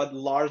thinking about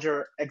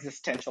larger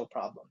existential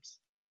problems.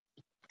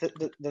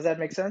 Does that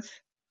make sense?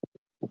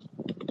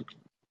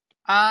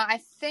 I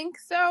think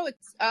so.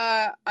 It's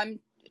I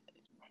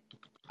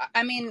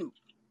mean,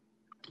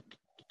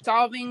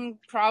 solving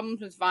problems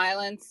with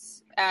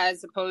violence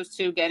as opposed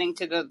to getting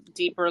to the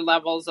deeper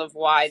levels of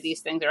why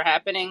these things are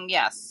happening.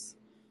 Yes.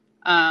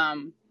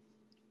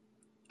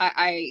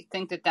 I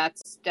think that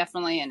that's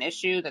definitely an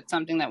issue. That's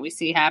something that we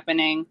see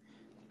happening.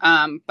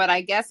 But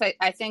I guess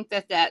I think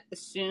that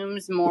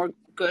assumes more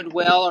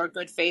goodwill or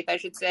good faith, I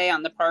should say,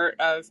 on the part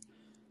of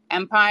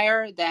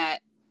empire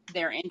that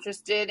they're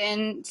interested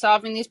in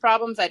solving these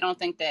problems. I don't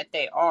think that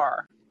they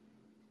are.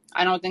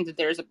 I don't think that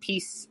there's a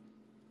peace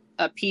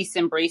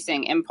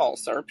embracing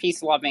impulse or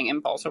peace loving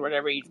impulse or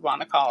whatever you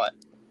want to call it.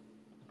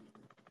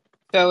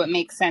 So it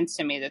makes sense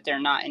to me that they're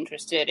not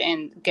interested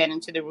in getting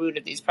to the root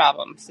of these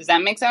problems. Does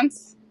that make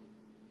sense?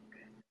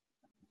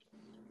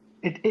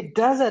 It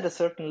does at a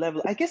certain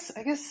level. I guess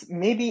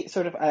maybe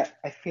sort of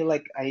I feel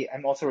like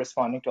I'm also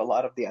responding to a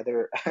lot of the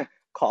other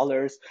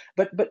callers.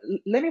 But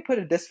let me put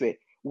it this way.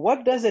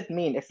 What does it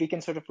mean if we can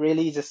sort of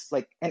really just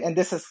like and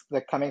this is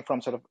like coming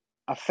from sort of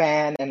a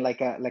fan and like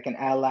an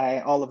ally,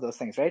 all of those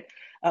things, right?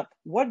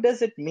 What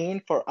does it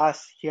mean for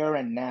us here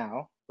and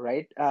now,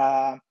 right?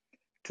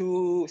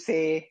 To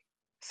say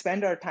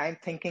spend our time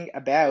thinking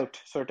about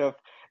sort of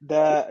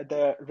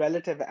the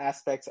relative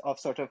aspects of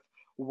sort of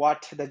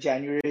what the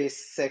January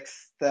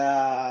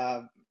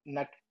 6th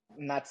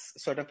nuts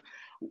sort of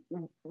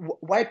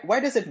why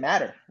does it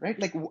matter, right?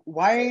 Like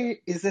why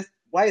is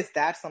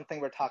that something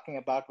we're talking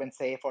about when,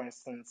 say, for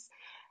instance,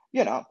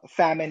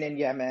 famine in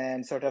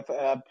Yemen, sort of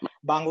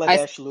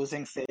Bangladesh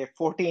losing, say,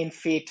 14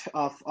 feet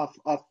of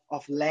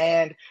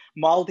land,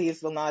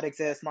 Maldives will not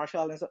exist,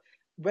 Marshall Islands.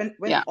 When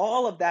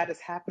all of that is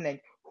happening,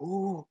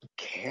 who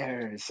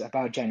cares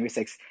about January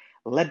 6th?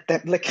 Let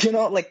them,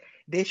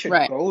 they should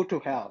go to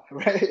hell,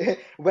 right?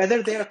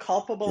 Whether they're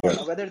culpable,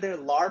 whether they're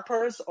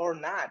LARPers or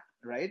not,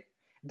 right?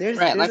 There's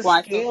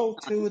a scale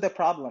to the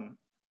problem.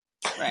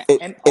 Right.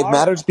 It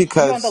matters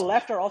because we on the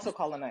left are also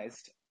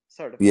colonized.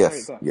 Sort of.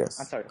 Yes, Sorry, go on. yes.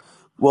 I'm sorry.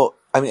 Well,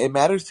 I mean, it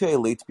matters to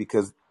elites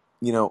because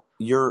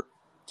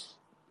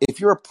if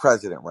you're a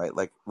president, right?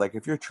 Like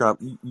if you're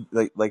Trump,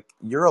 like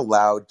you're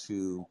allowed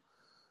to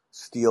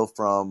steal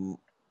from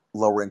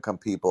lower income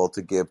people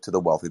to give to the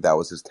wealthy. That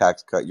was his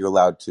tax cut. You're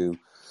allowed to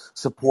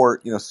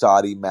support,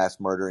 Saudi mass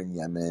murder in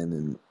Yemen,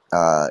 and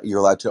you're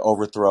allowed to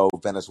overthrow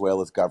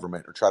Venezuela's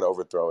government or try to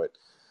overthrow it.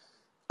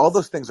 All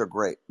those things are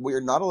great. What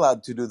you're not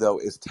allowed to do, though,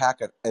 is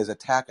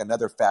attack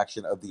another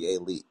faction of the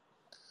elite.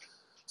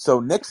 So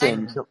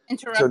Nixon,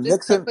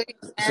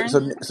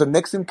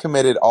 Nixon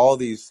committed all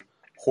these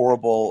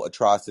horrible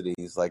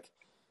atrocities. Like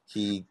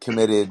he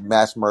committed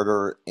mass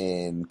murder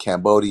in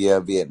Cambodia,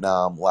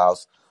 Vietnam,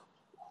 Laos,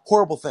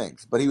 horrible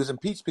things. But he was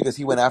impeached because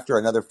he went after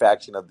another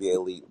faction of the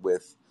elite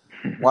with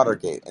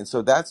Watergate. And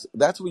so that's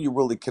what you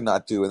really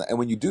cannot do. And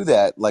when you do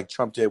that, like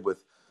Trump did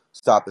with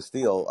Stop the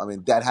Steal, I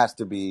mean, that has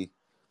to be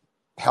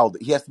held.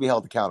 He has to be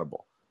held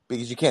accountable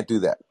because you can't do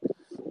that.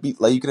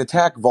 Like you can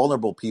attack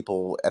vulnerable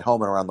people at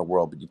home and around the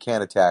world, but you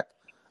can't attack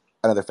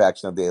another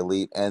faction of the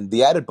elite. And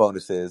the added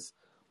bonus is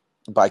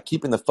by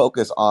keeping the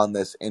focus on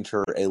this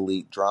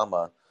inter-elite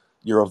drama,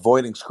 you're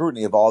avoiding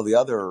scrutiny of all the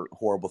other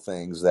horrible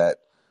things that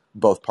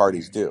both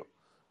parties do.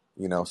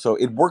 So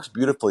it works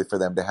beautifully for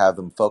them to have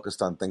them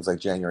focused on things like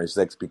January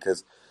 6th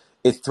because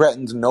it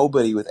threatens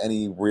nobody with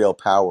any real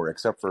power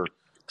except for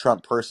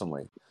Trump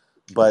personally.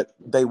 But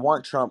they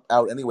want Trump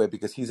out anyway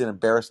because he's an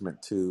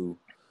embarrassment to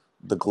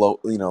the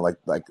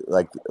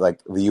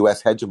like the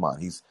U.S. hegemon.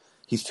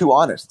 He's too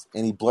honest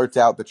and he blurts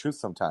out the truth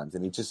sometimes,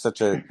 and he's just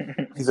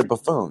he's a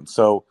buffoon.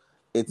 So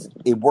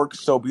it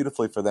works so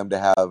beautifully for them to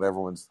have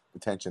everyone's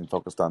attention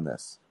focused on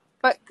this.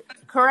 But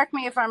correct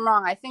me if I'm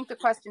wrong. I think the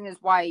question is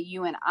why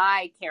you and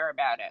I care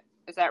about it.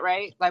 Is that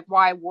right? Like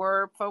why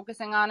we're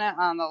focusing on it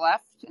on the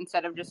left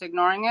instead of just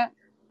ignoring it?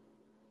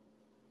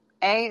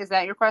 Is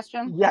that your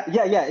question? Yeah,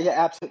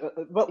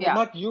 absolutely. Well,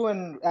 not you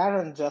and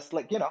Aaron, just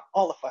like,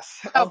 all of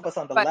us, all of us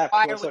on the left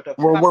who are sort of,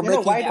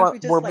 why don't we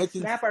just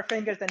snap our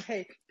fingers and,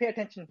 hey, pay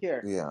attention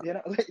here? Yeah. You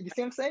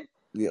see what I'm saying?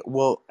 Yeah.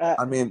 Well,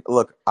 I mean,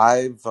 look,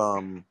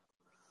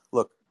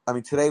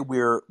 today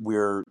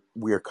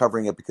we're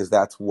covering it because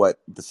that's what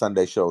the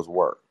Sunday shows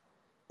were.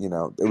 It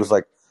was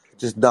like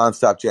just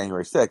nonstop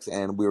January 6th,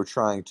 and we were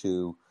trying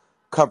to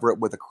cover it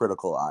with a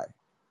critical eye.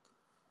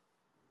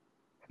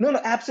 No,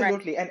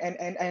 absolutely, right.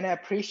 And I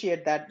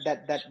appreciate that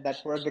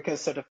word because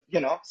sort of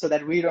so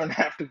that we don't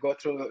have to go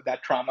through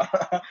that trauma,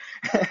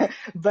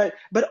 but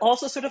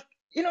also sort of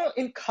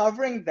in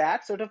covering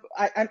that sort of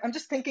I'm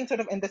just thinking sort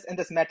of in this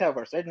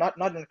metaverse, right? Not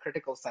in a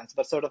critical sense,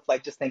 but sort of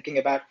like just thinking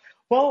about,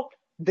 well,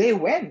 they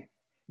win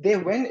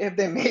if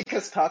they make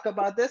us talk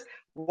about this.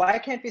 Why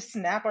can't we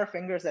snap our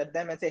fingers at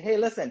them and say, hey,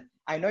 listen,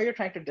 I know you're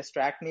trying to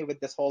distract me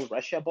with this whole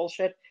Russia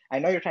bullshit. I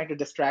know you're trying to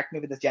distract me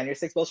with this January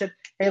 6th bullshit.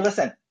 Hey,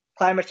 listen.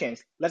 Climate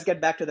change. Let's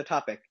get back to the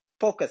topic.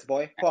 Focus,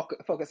 boy.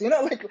 Focus.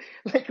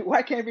 Like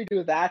why can't we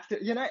do that?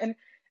 And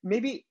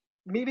maybe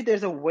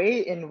there's a way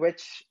in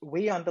which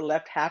we on the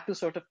left have to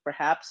sort of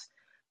perhaps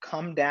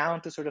come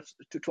down to sort of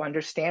to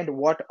understand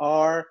what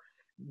are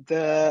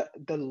the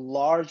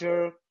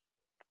larger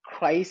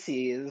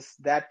crises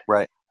that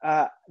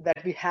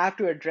that we have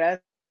to address.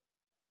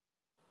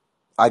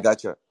 I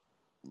gotcha.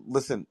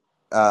 Listen,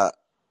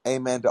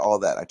 amen to all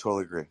that. I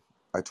totally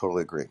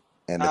agree.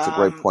 And it's a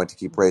great point to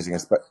keep raising.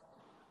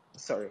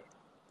 Sorry.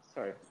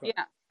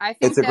 Yeah, I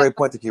think it's a great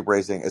point to keep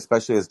raising,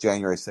 especially as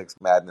January 6th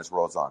madness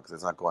rolls on, because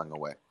it's not going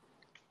away.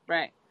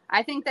 Right.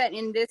 I think that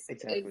in this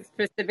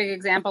specific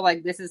example,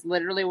 like this is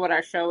literally what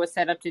our show is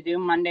set up to do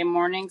Monday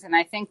mornings, and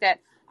I think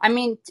that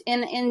in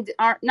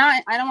our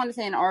I don't want to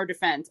say in our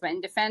defense, but in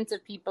defense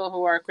of people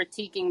who are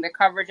critiquing the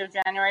coverage of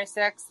January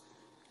 6th,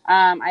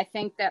 I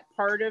think that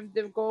part of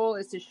the goal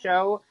is to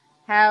show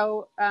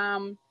how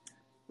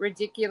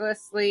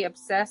ridiculously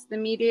obsessed the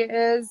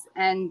media is.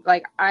 And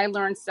like, I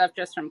learned stuff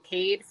just from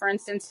Cade, for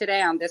instance,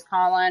 today on this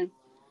call-in.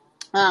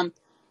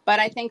 But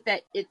I think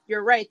that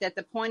you're right that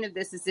the point of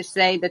this is to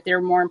say that there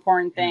are more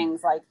important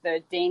things like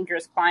the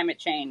dangerous climate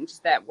change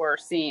that we're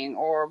seeing,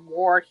 or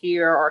war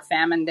here, or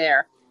famine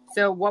there.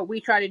 So what we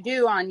try to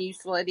do on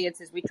Useful Idiots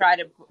is we try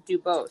to do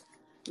both.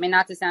 I mean,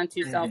 not to sound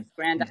too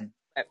self-aggrandizing,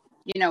 but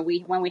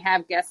when we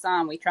have guests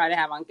on, we try to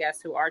have on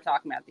guests who are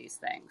talking about these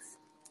things,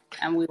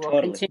 and we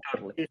will continue.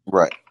 Totally.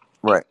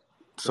 Right.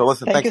 So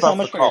listen, Thank thanks you a lot so for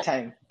much the for your call.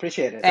 time.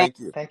 Appreciate it. Thank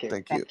Thank you.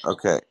 Thank you.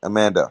 Okay,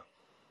 Amanda.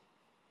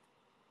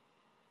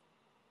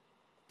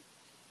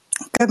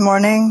 Good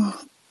morning.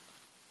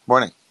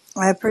 Morning.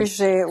 I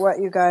appreciate what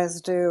you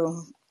guys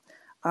do.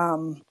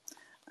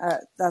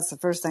 That's the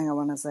first thing I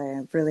want to say.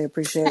 I really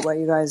appreciate what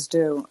you guys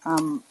do.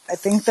 I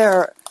think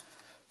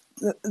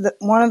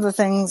one of the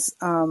things,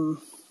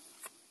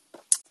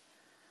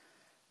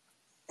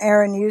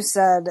 Aaron, you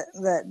said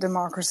that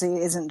democracy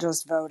isn't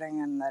just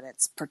voting and that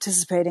it's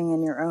participating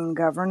in your own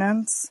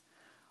governance,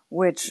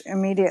 which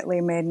immediately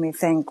made me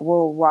think,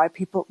 well, why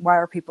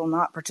are people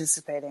not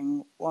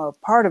participating? Well,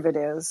 part of it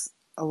is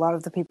a lot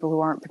of the people who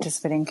aren't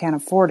participating can't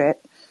afford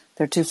it.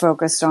 They're too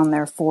focused on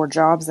their 4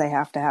 jobs they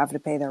have to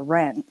pay their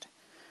rent.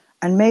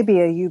 And maybe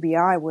a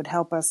UBI would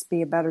help us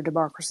be a better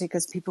democracy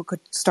because people could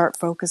start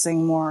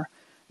focusing more,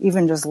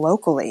 even just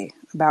locally,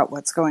 about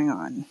what's going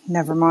on.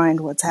 Never mind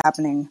what's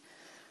happening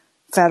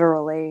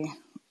federally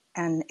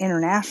and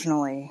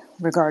internationally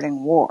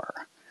regarding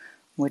war,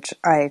 which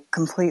I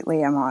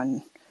completely am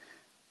on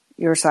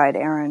your side,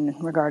 Aaron,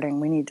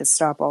 regarding we need to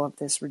stop all of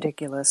this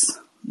ridiculous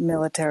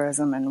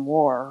militarism and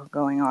war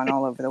going on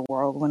all over the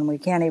world when we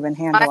can't even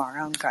handle our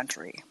own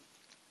country.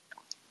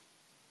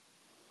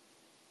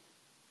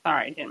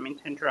 Sorry, I didn't mean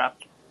to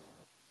interrupt.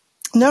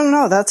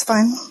 No, that's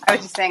fine. I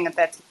was just saying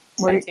that's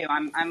What- too.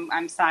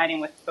 I'm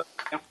siding with both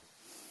of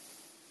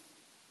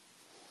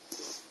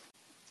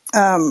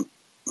you.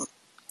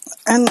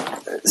 And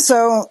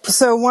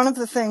so one of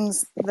the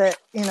things that,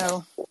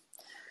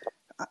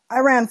 I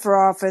ran for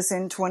office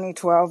in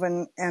 2012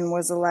 and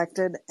was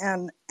elected.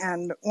 And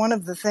one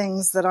of the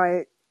things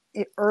that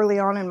early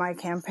on in my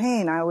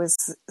campaign, I was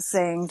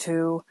saying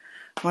to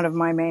one of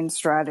my main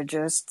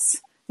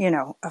strategists,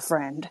 a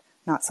friend,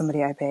 not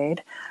somebody I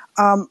paid,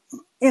 I'm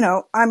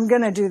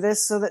going to do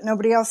this so that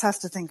nobody else has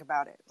to think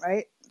about it,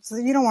 right? So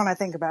you don't want to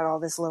think about all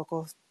this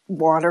local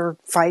water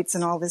fights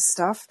and all this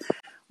stuff.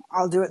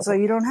 I'll do it so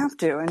you don't have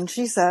to. And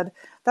she said,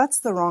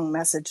 that's the wrong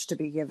message to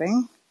be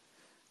giving.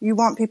 You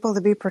want people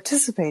to be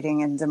participating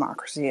in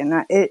democracy.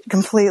 And it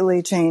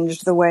completely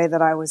changed the way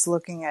that I was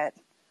looking at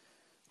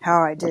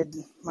how I did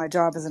my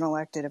job as an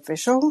elected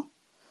official.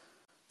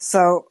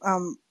 So,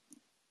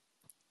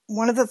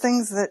 one of the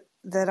things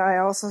that I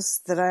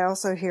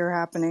also hear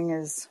happening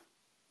is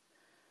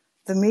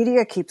the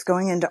media keeps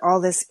going into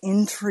all this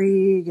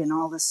intrigue and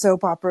all the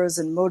soap operas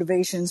and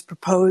motivations,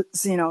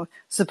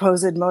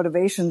 supposed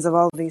motivations of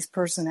all of these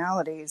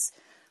personalities.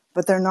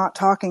 But they're not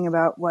talking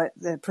about what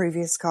the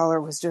previous caller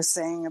was just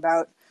saying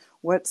about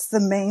what's the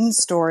main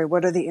story,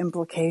 what are the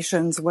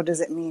implications, what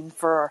does it mean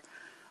for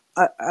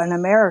an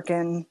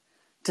American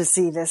to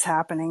see this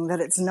happening, that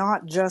it's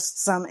not just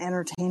some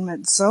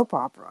entertainment soap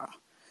opera,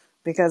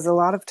 because a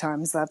lot of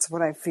times that's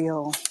what I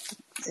feel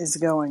is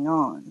going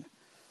on.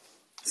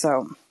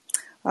 So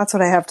that's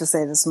what I have to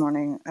say this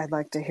morning. I'd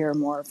like to hear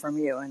more from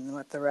you and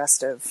what the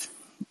rest of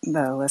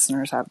the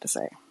listeners have to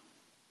say.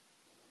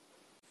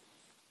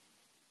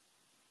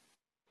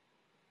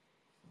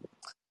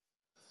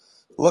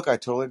 Look, I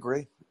totally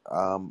agree.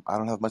 I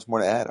don't have much more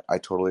to add. I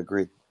totally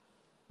agree.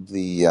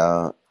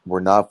 We're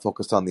not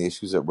focused on the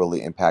issues that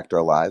really impact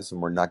our lives,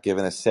 and we're not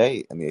given a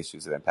say in the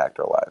issues that impact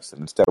our lives.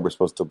 And instead, we're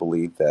supposed to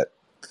believe that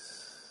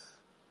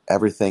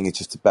everything is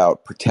just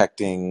about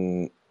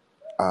protecting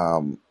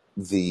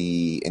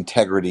the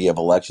integrity of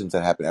elections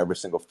that happen every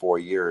single 4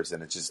 years.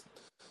 And it's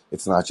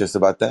not just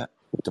about that.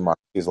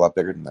 Democracy is a lot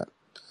bigger than that.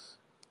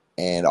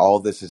 And all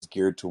of this is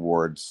geared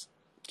towards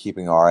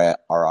keeping our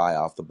eye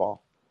off the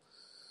ball.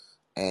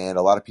 And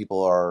a lot of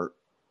people are,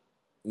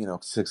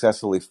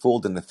 successfully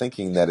fooled into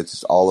thinking that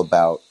it's all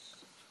about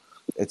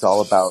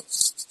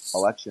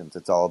elections.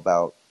 It's all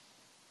about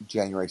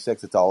January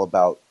 6th. It's all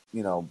about,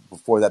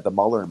 before that, the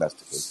Mueller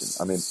investigation.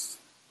 I mean,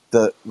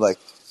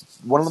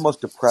 one of the most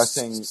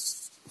depressing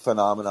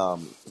phenomena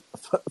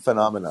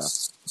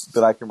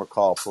that I can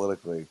recall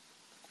politically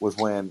was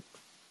when,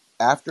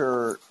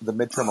 after the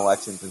midterm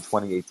elections in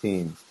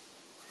 2018,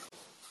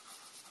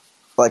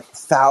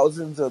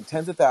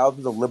 tens of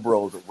thousands of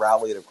liberals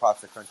rallied across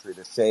the country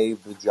to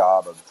save the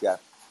job of Jeff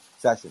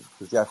Sessions,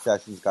 because Jeff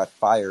Sessions got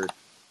fired.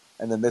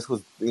 And then this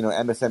was,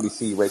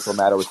 MSNBC, Rachel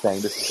Maddow was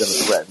saying this is going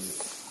to threaten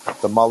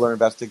the Mueller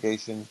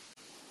investigation,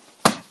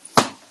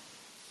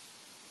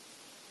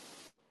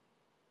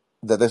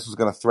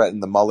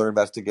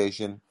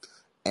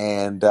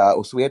 And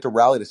so we had to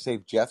rally to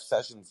save Jeff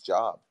Sessions'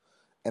 job.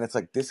 And it's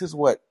like, this is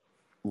what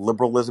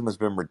liberalism has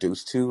been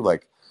reduced to,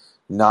 like,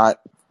 not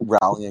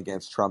rallying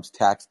against Trump's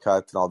tax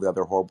cuts and all the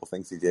other horrible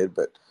things he did,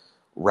 but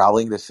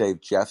rallying to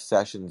save Jeff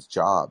Sessions'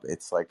 job.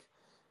 It's like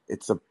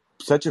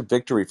such a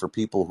victory for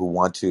people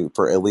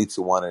for elites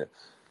who want to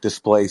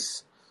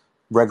displace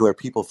regular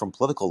people from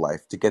political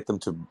life, to get them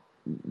to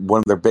one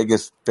of their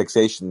biggest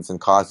fixations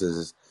and causes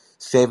is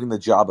saving the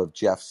job of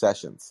Jeff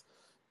Sessions.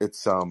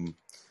 It's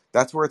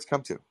that's where it's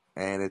come to,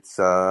 and it's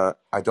I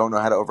don't know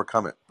how to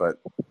overcome it,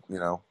 but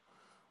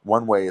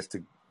one way is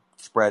to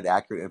spread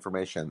accurate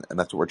information, and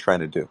that's what we're trying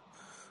to do.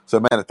 So,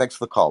 Amanda, thanks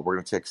for the call. We're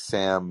going to take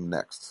Sam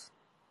next.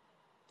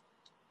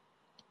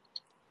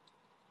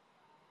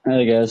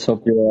 Hey guys,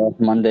 hope your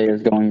Monday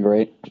is going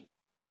great.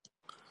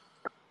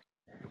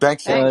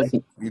 Thanks, Sam.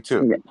 You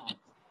too.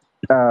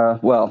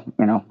 Well,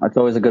 it's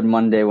always a good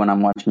Monday when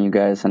I'm watching you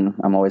guys, and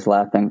I'm always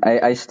laughing.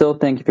 I still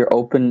think if you're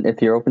open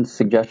to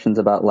suggestions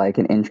about like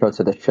an intro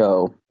to the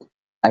show,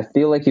 I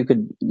feel like you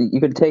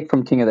could take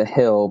from King of the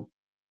Hill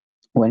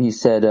when he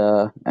said,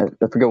 I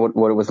forget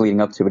what it was leading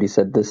up to, but he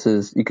said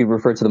you could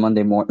refer to the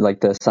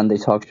the Sunday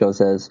talk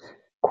shows as,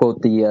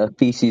 quote, the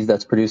feces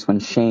that's produced when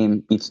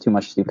shame eats too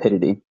much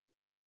stupidity,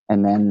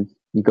 and then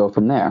you go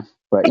from there.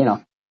 But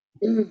feel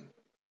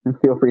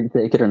free to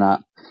take it or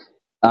not.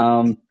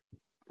 I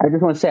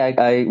just want to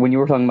say, when you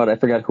were talking about, I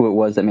forgot who it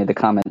was that made the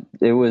comment.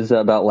 It was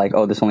about like,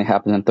 oh, this only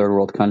happens in third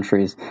world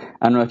countries.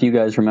 I don't know if you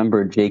guys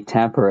remember, Jake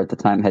Tapper at the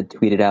time had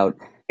tweeted out,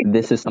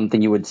 this is something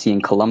you would see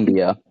in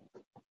Colombia.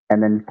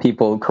 And then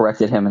people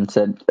corrected him and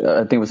said,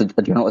 I think it was a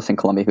journalist in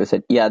Colombia who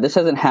said, yeah, this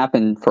hasn't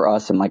happened for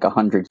us in like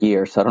 100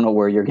 years. So I don't know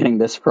where you're getting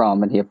this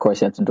from. And he, of course,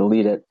 had to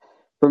delete it.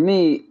 For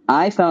me,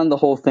 I found the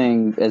whole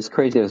thing, as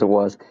crazy as it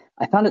was,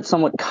 I found it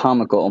somewhat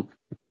comical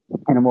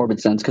in a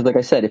morbid sense. Because like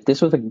I said, if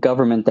this was a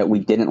government that we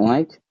didn't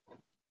like,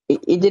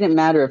 it didn't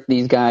matter if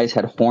these guys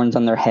had horns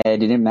on their head. It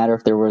didn't matter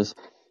if there was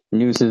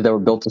nooses that were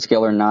built to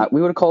scale or not.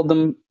 We would have called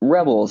them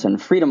rebels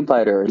and freedom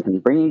fighters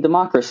and bringing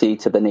democracy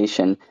to the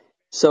nation.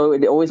 So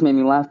it always made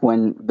me laugh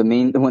when the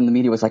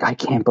media was like, I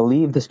can't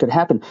believe this could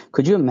happen.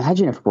 Could you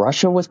imagine if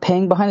Russia was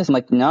paying behind this? I'm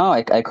like, no,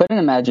 I couldn't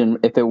imagine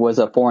if it was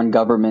a foreign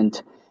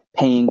government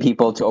paying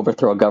people to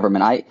overthrow a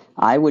government.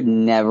 I would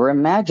never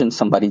imagine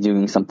somebody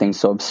doing something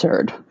so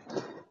absurd.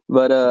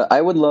 But I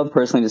would love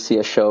personally to see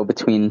a show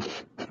between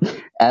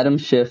Adam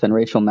Schiff and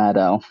Rachel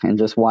Maddow and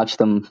just watch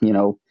them,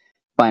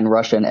 find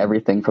Russia and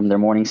everything from their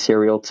morning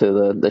cereal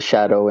to the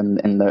shadow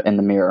in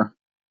the mirror.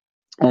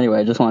 Anyway,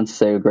 I just wanted to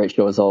say a great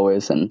show as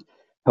always, and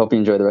hope you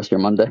enjoy the rest of your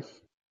Monday.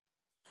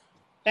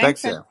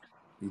 Thanks, Sam.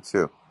 You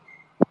too.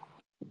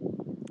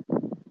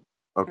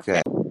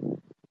 Okay.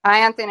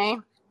 Hi, Anthony.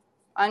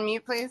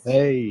 Unmute, please.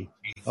 Hey.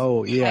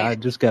 Oh, yeah, I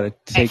just got to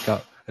take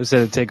off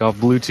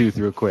Bluetooth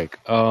real quick.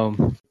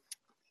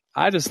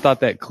 I just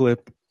thought that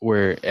clip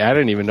where I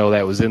didn't even know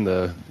that was in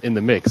the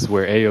mix,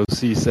 where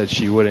AOC said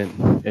she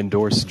wouldn't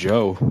endorse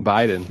Joe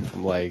Biden.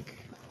 I'm like,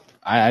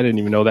 I didn't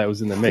even know that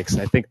was in the mix.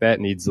 I think that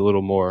needs a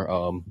little more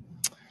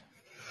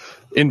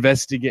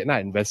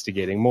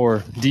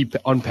more deep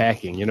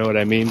unpacking. You know what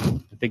I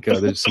mean? I think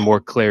there's some more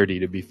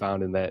clarity to be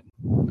found in that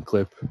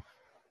clip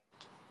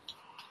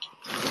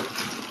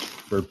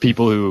for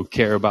people who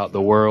care about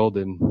the world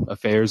and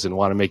affairs and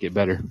want to make it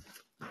better.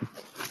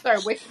 Sorry,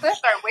 which clip?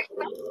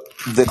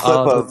 The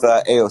clip of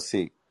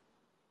AOC.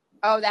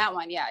 Oh, that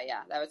one. Yeah.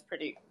 That was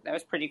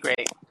pretty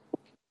great.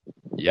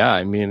 Yeah,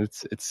 I mean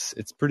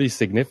it's pretty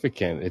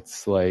significant.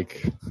 It's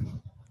like,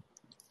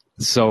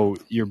 so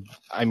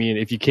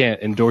if you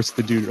can't endorse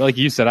the dude, like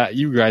you said,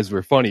 you guys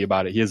were funny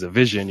about it. He has a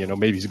vision,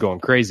 maybe he's going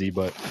crazy,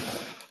 but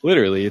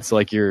literally it's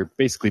like you're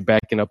basically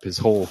backing up his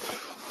whole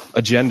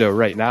agenda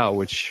right now,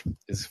 which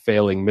is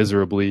failing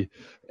miserably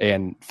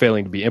and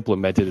failing to be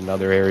implemented in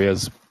other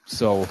areas.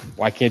 So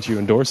why can't you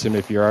endorse him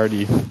if you're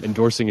already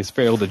endorsing his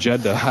failed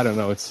agenda? I don't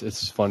know.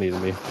 It's funny to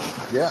me.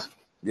 Yeah.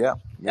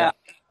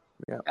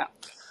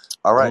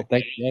 All right.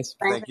 Well,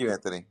 thank you,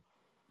 Anthony.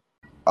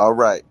 All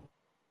right.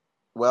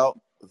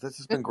 Well, this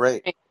has been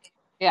great.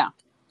 Yeah.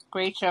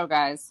 Great show,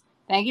 guys.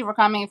 Thank you for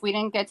coming. If we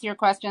didn't get to your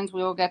questions,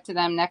 we will get to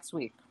them next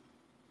week.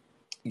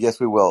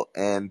 Yes, we will.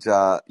 And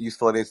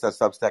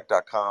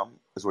usefulidiots.substack.com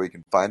is where you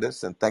can find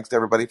us. And thanks to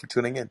everybody for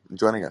tuning in and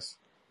joining us.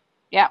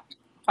 Yeah.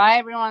 Bye,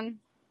 everyone.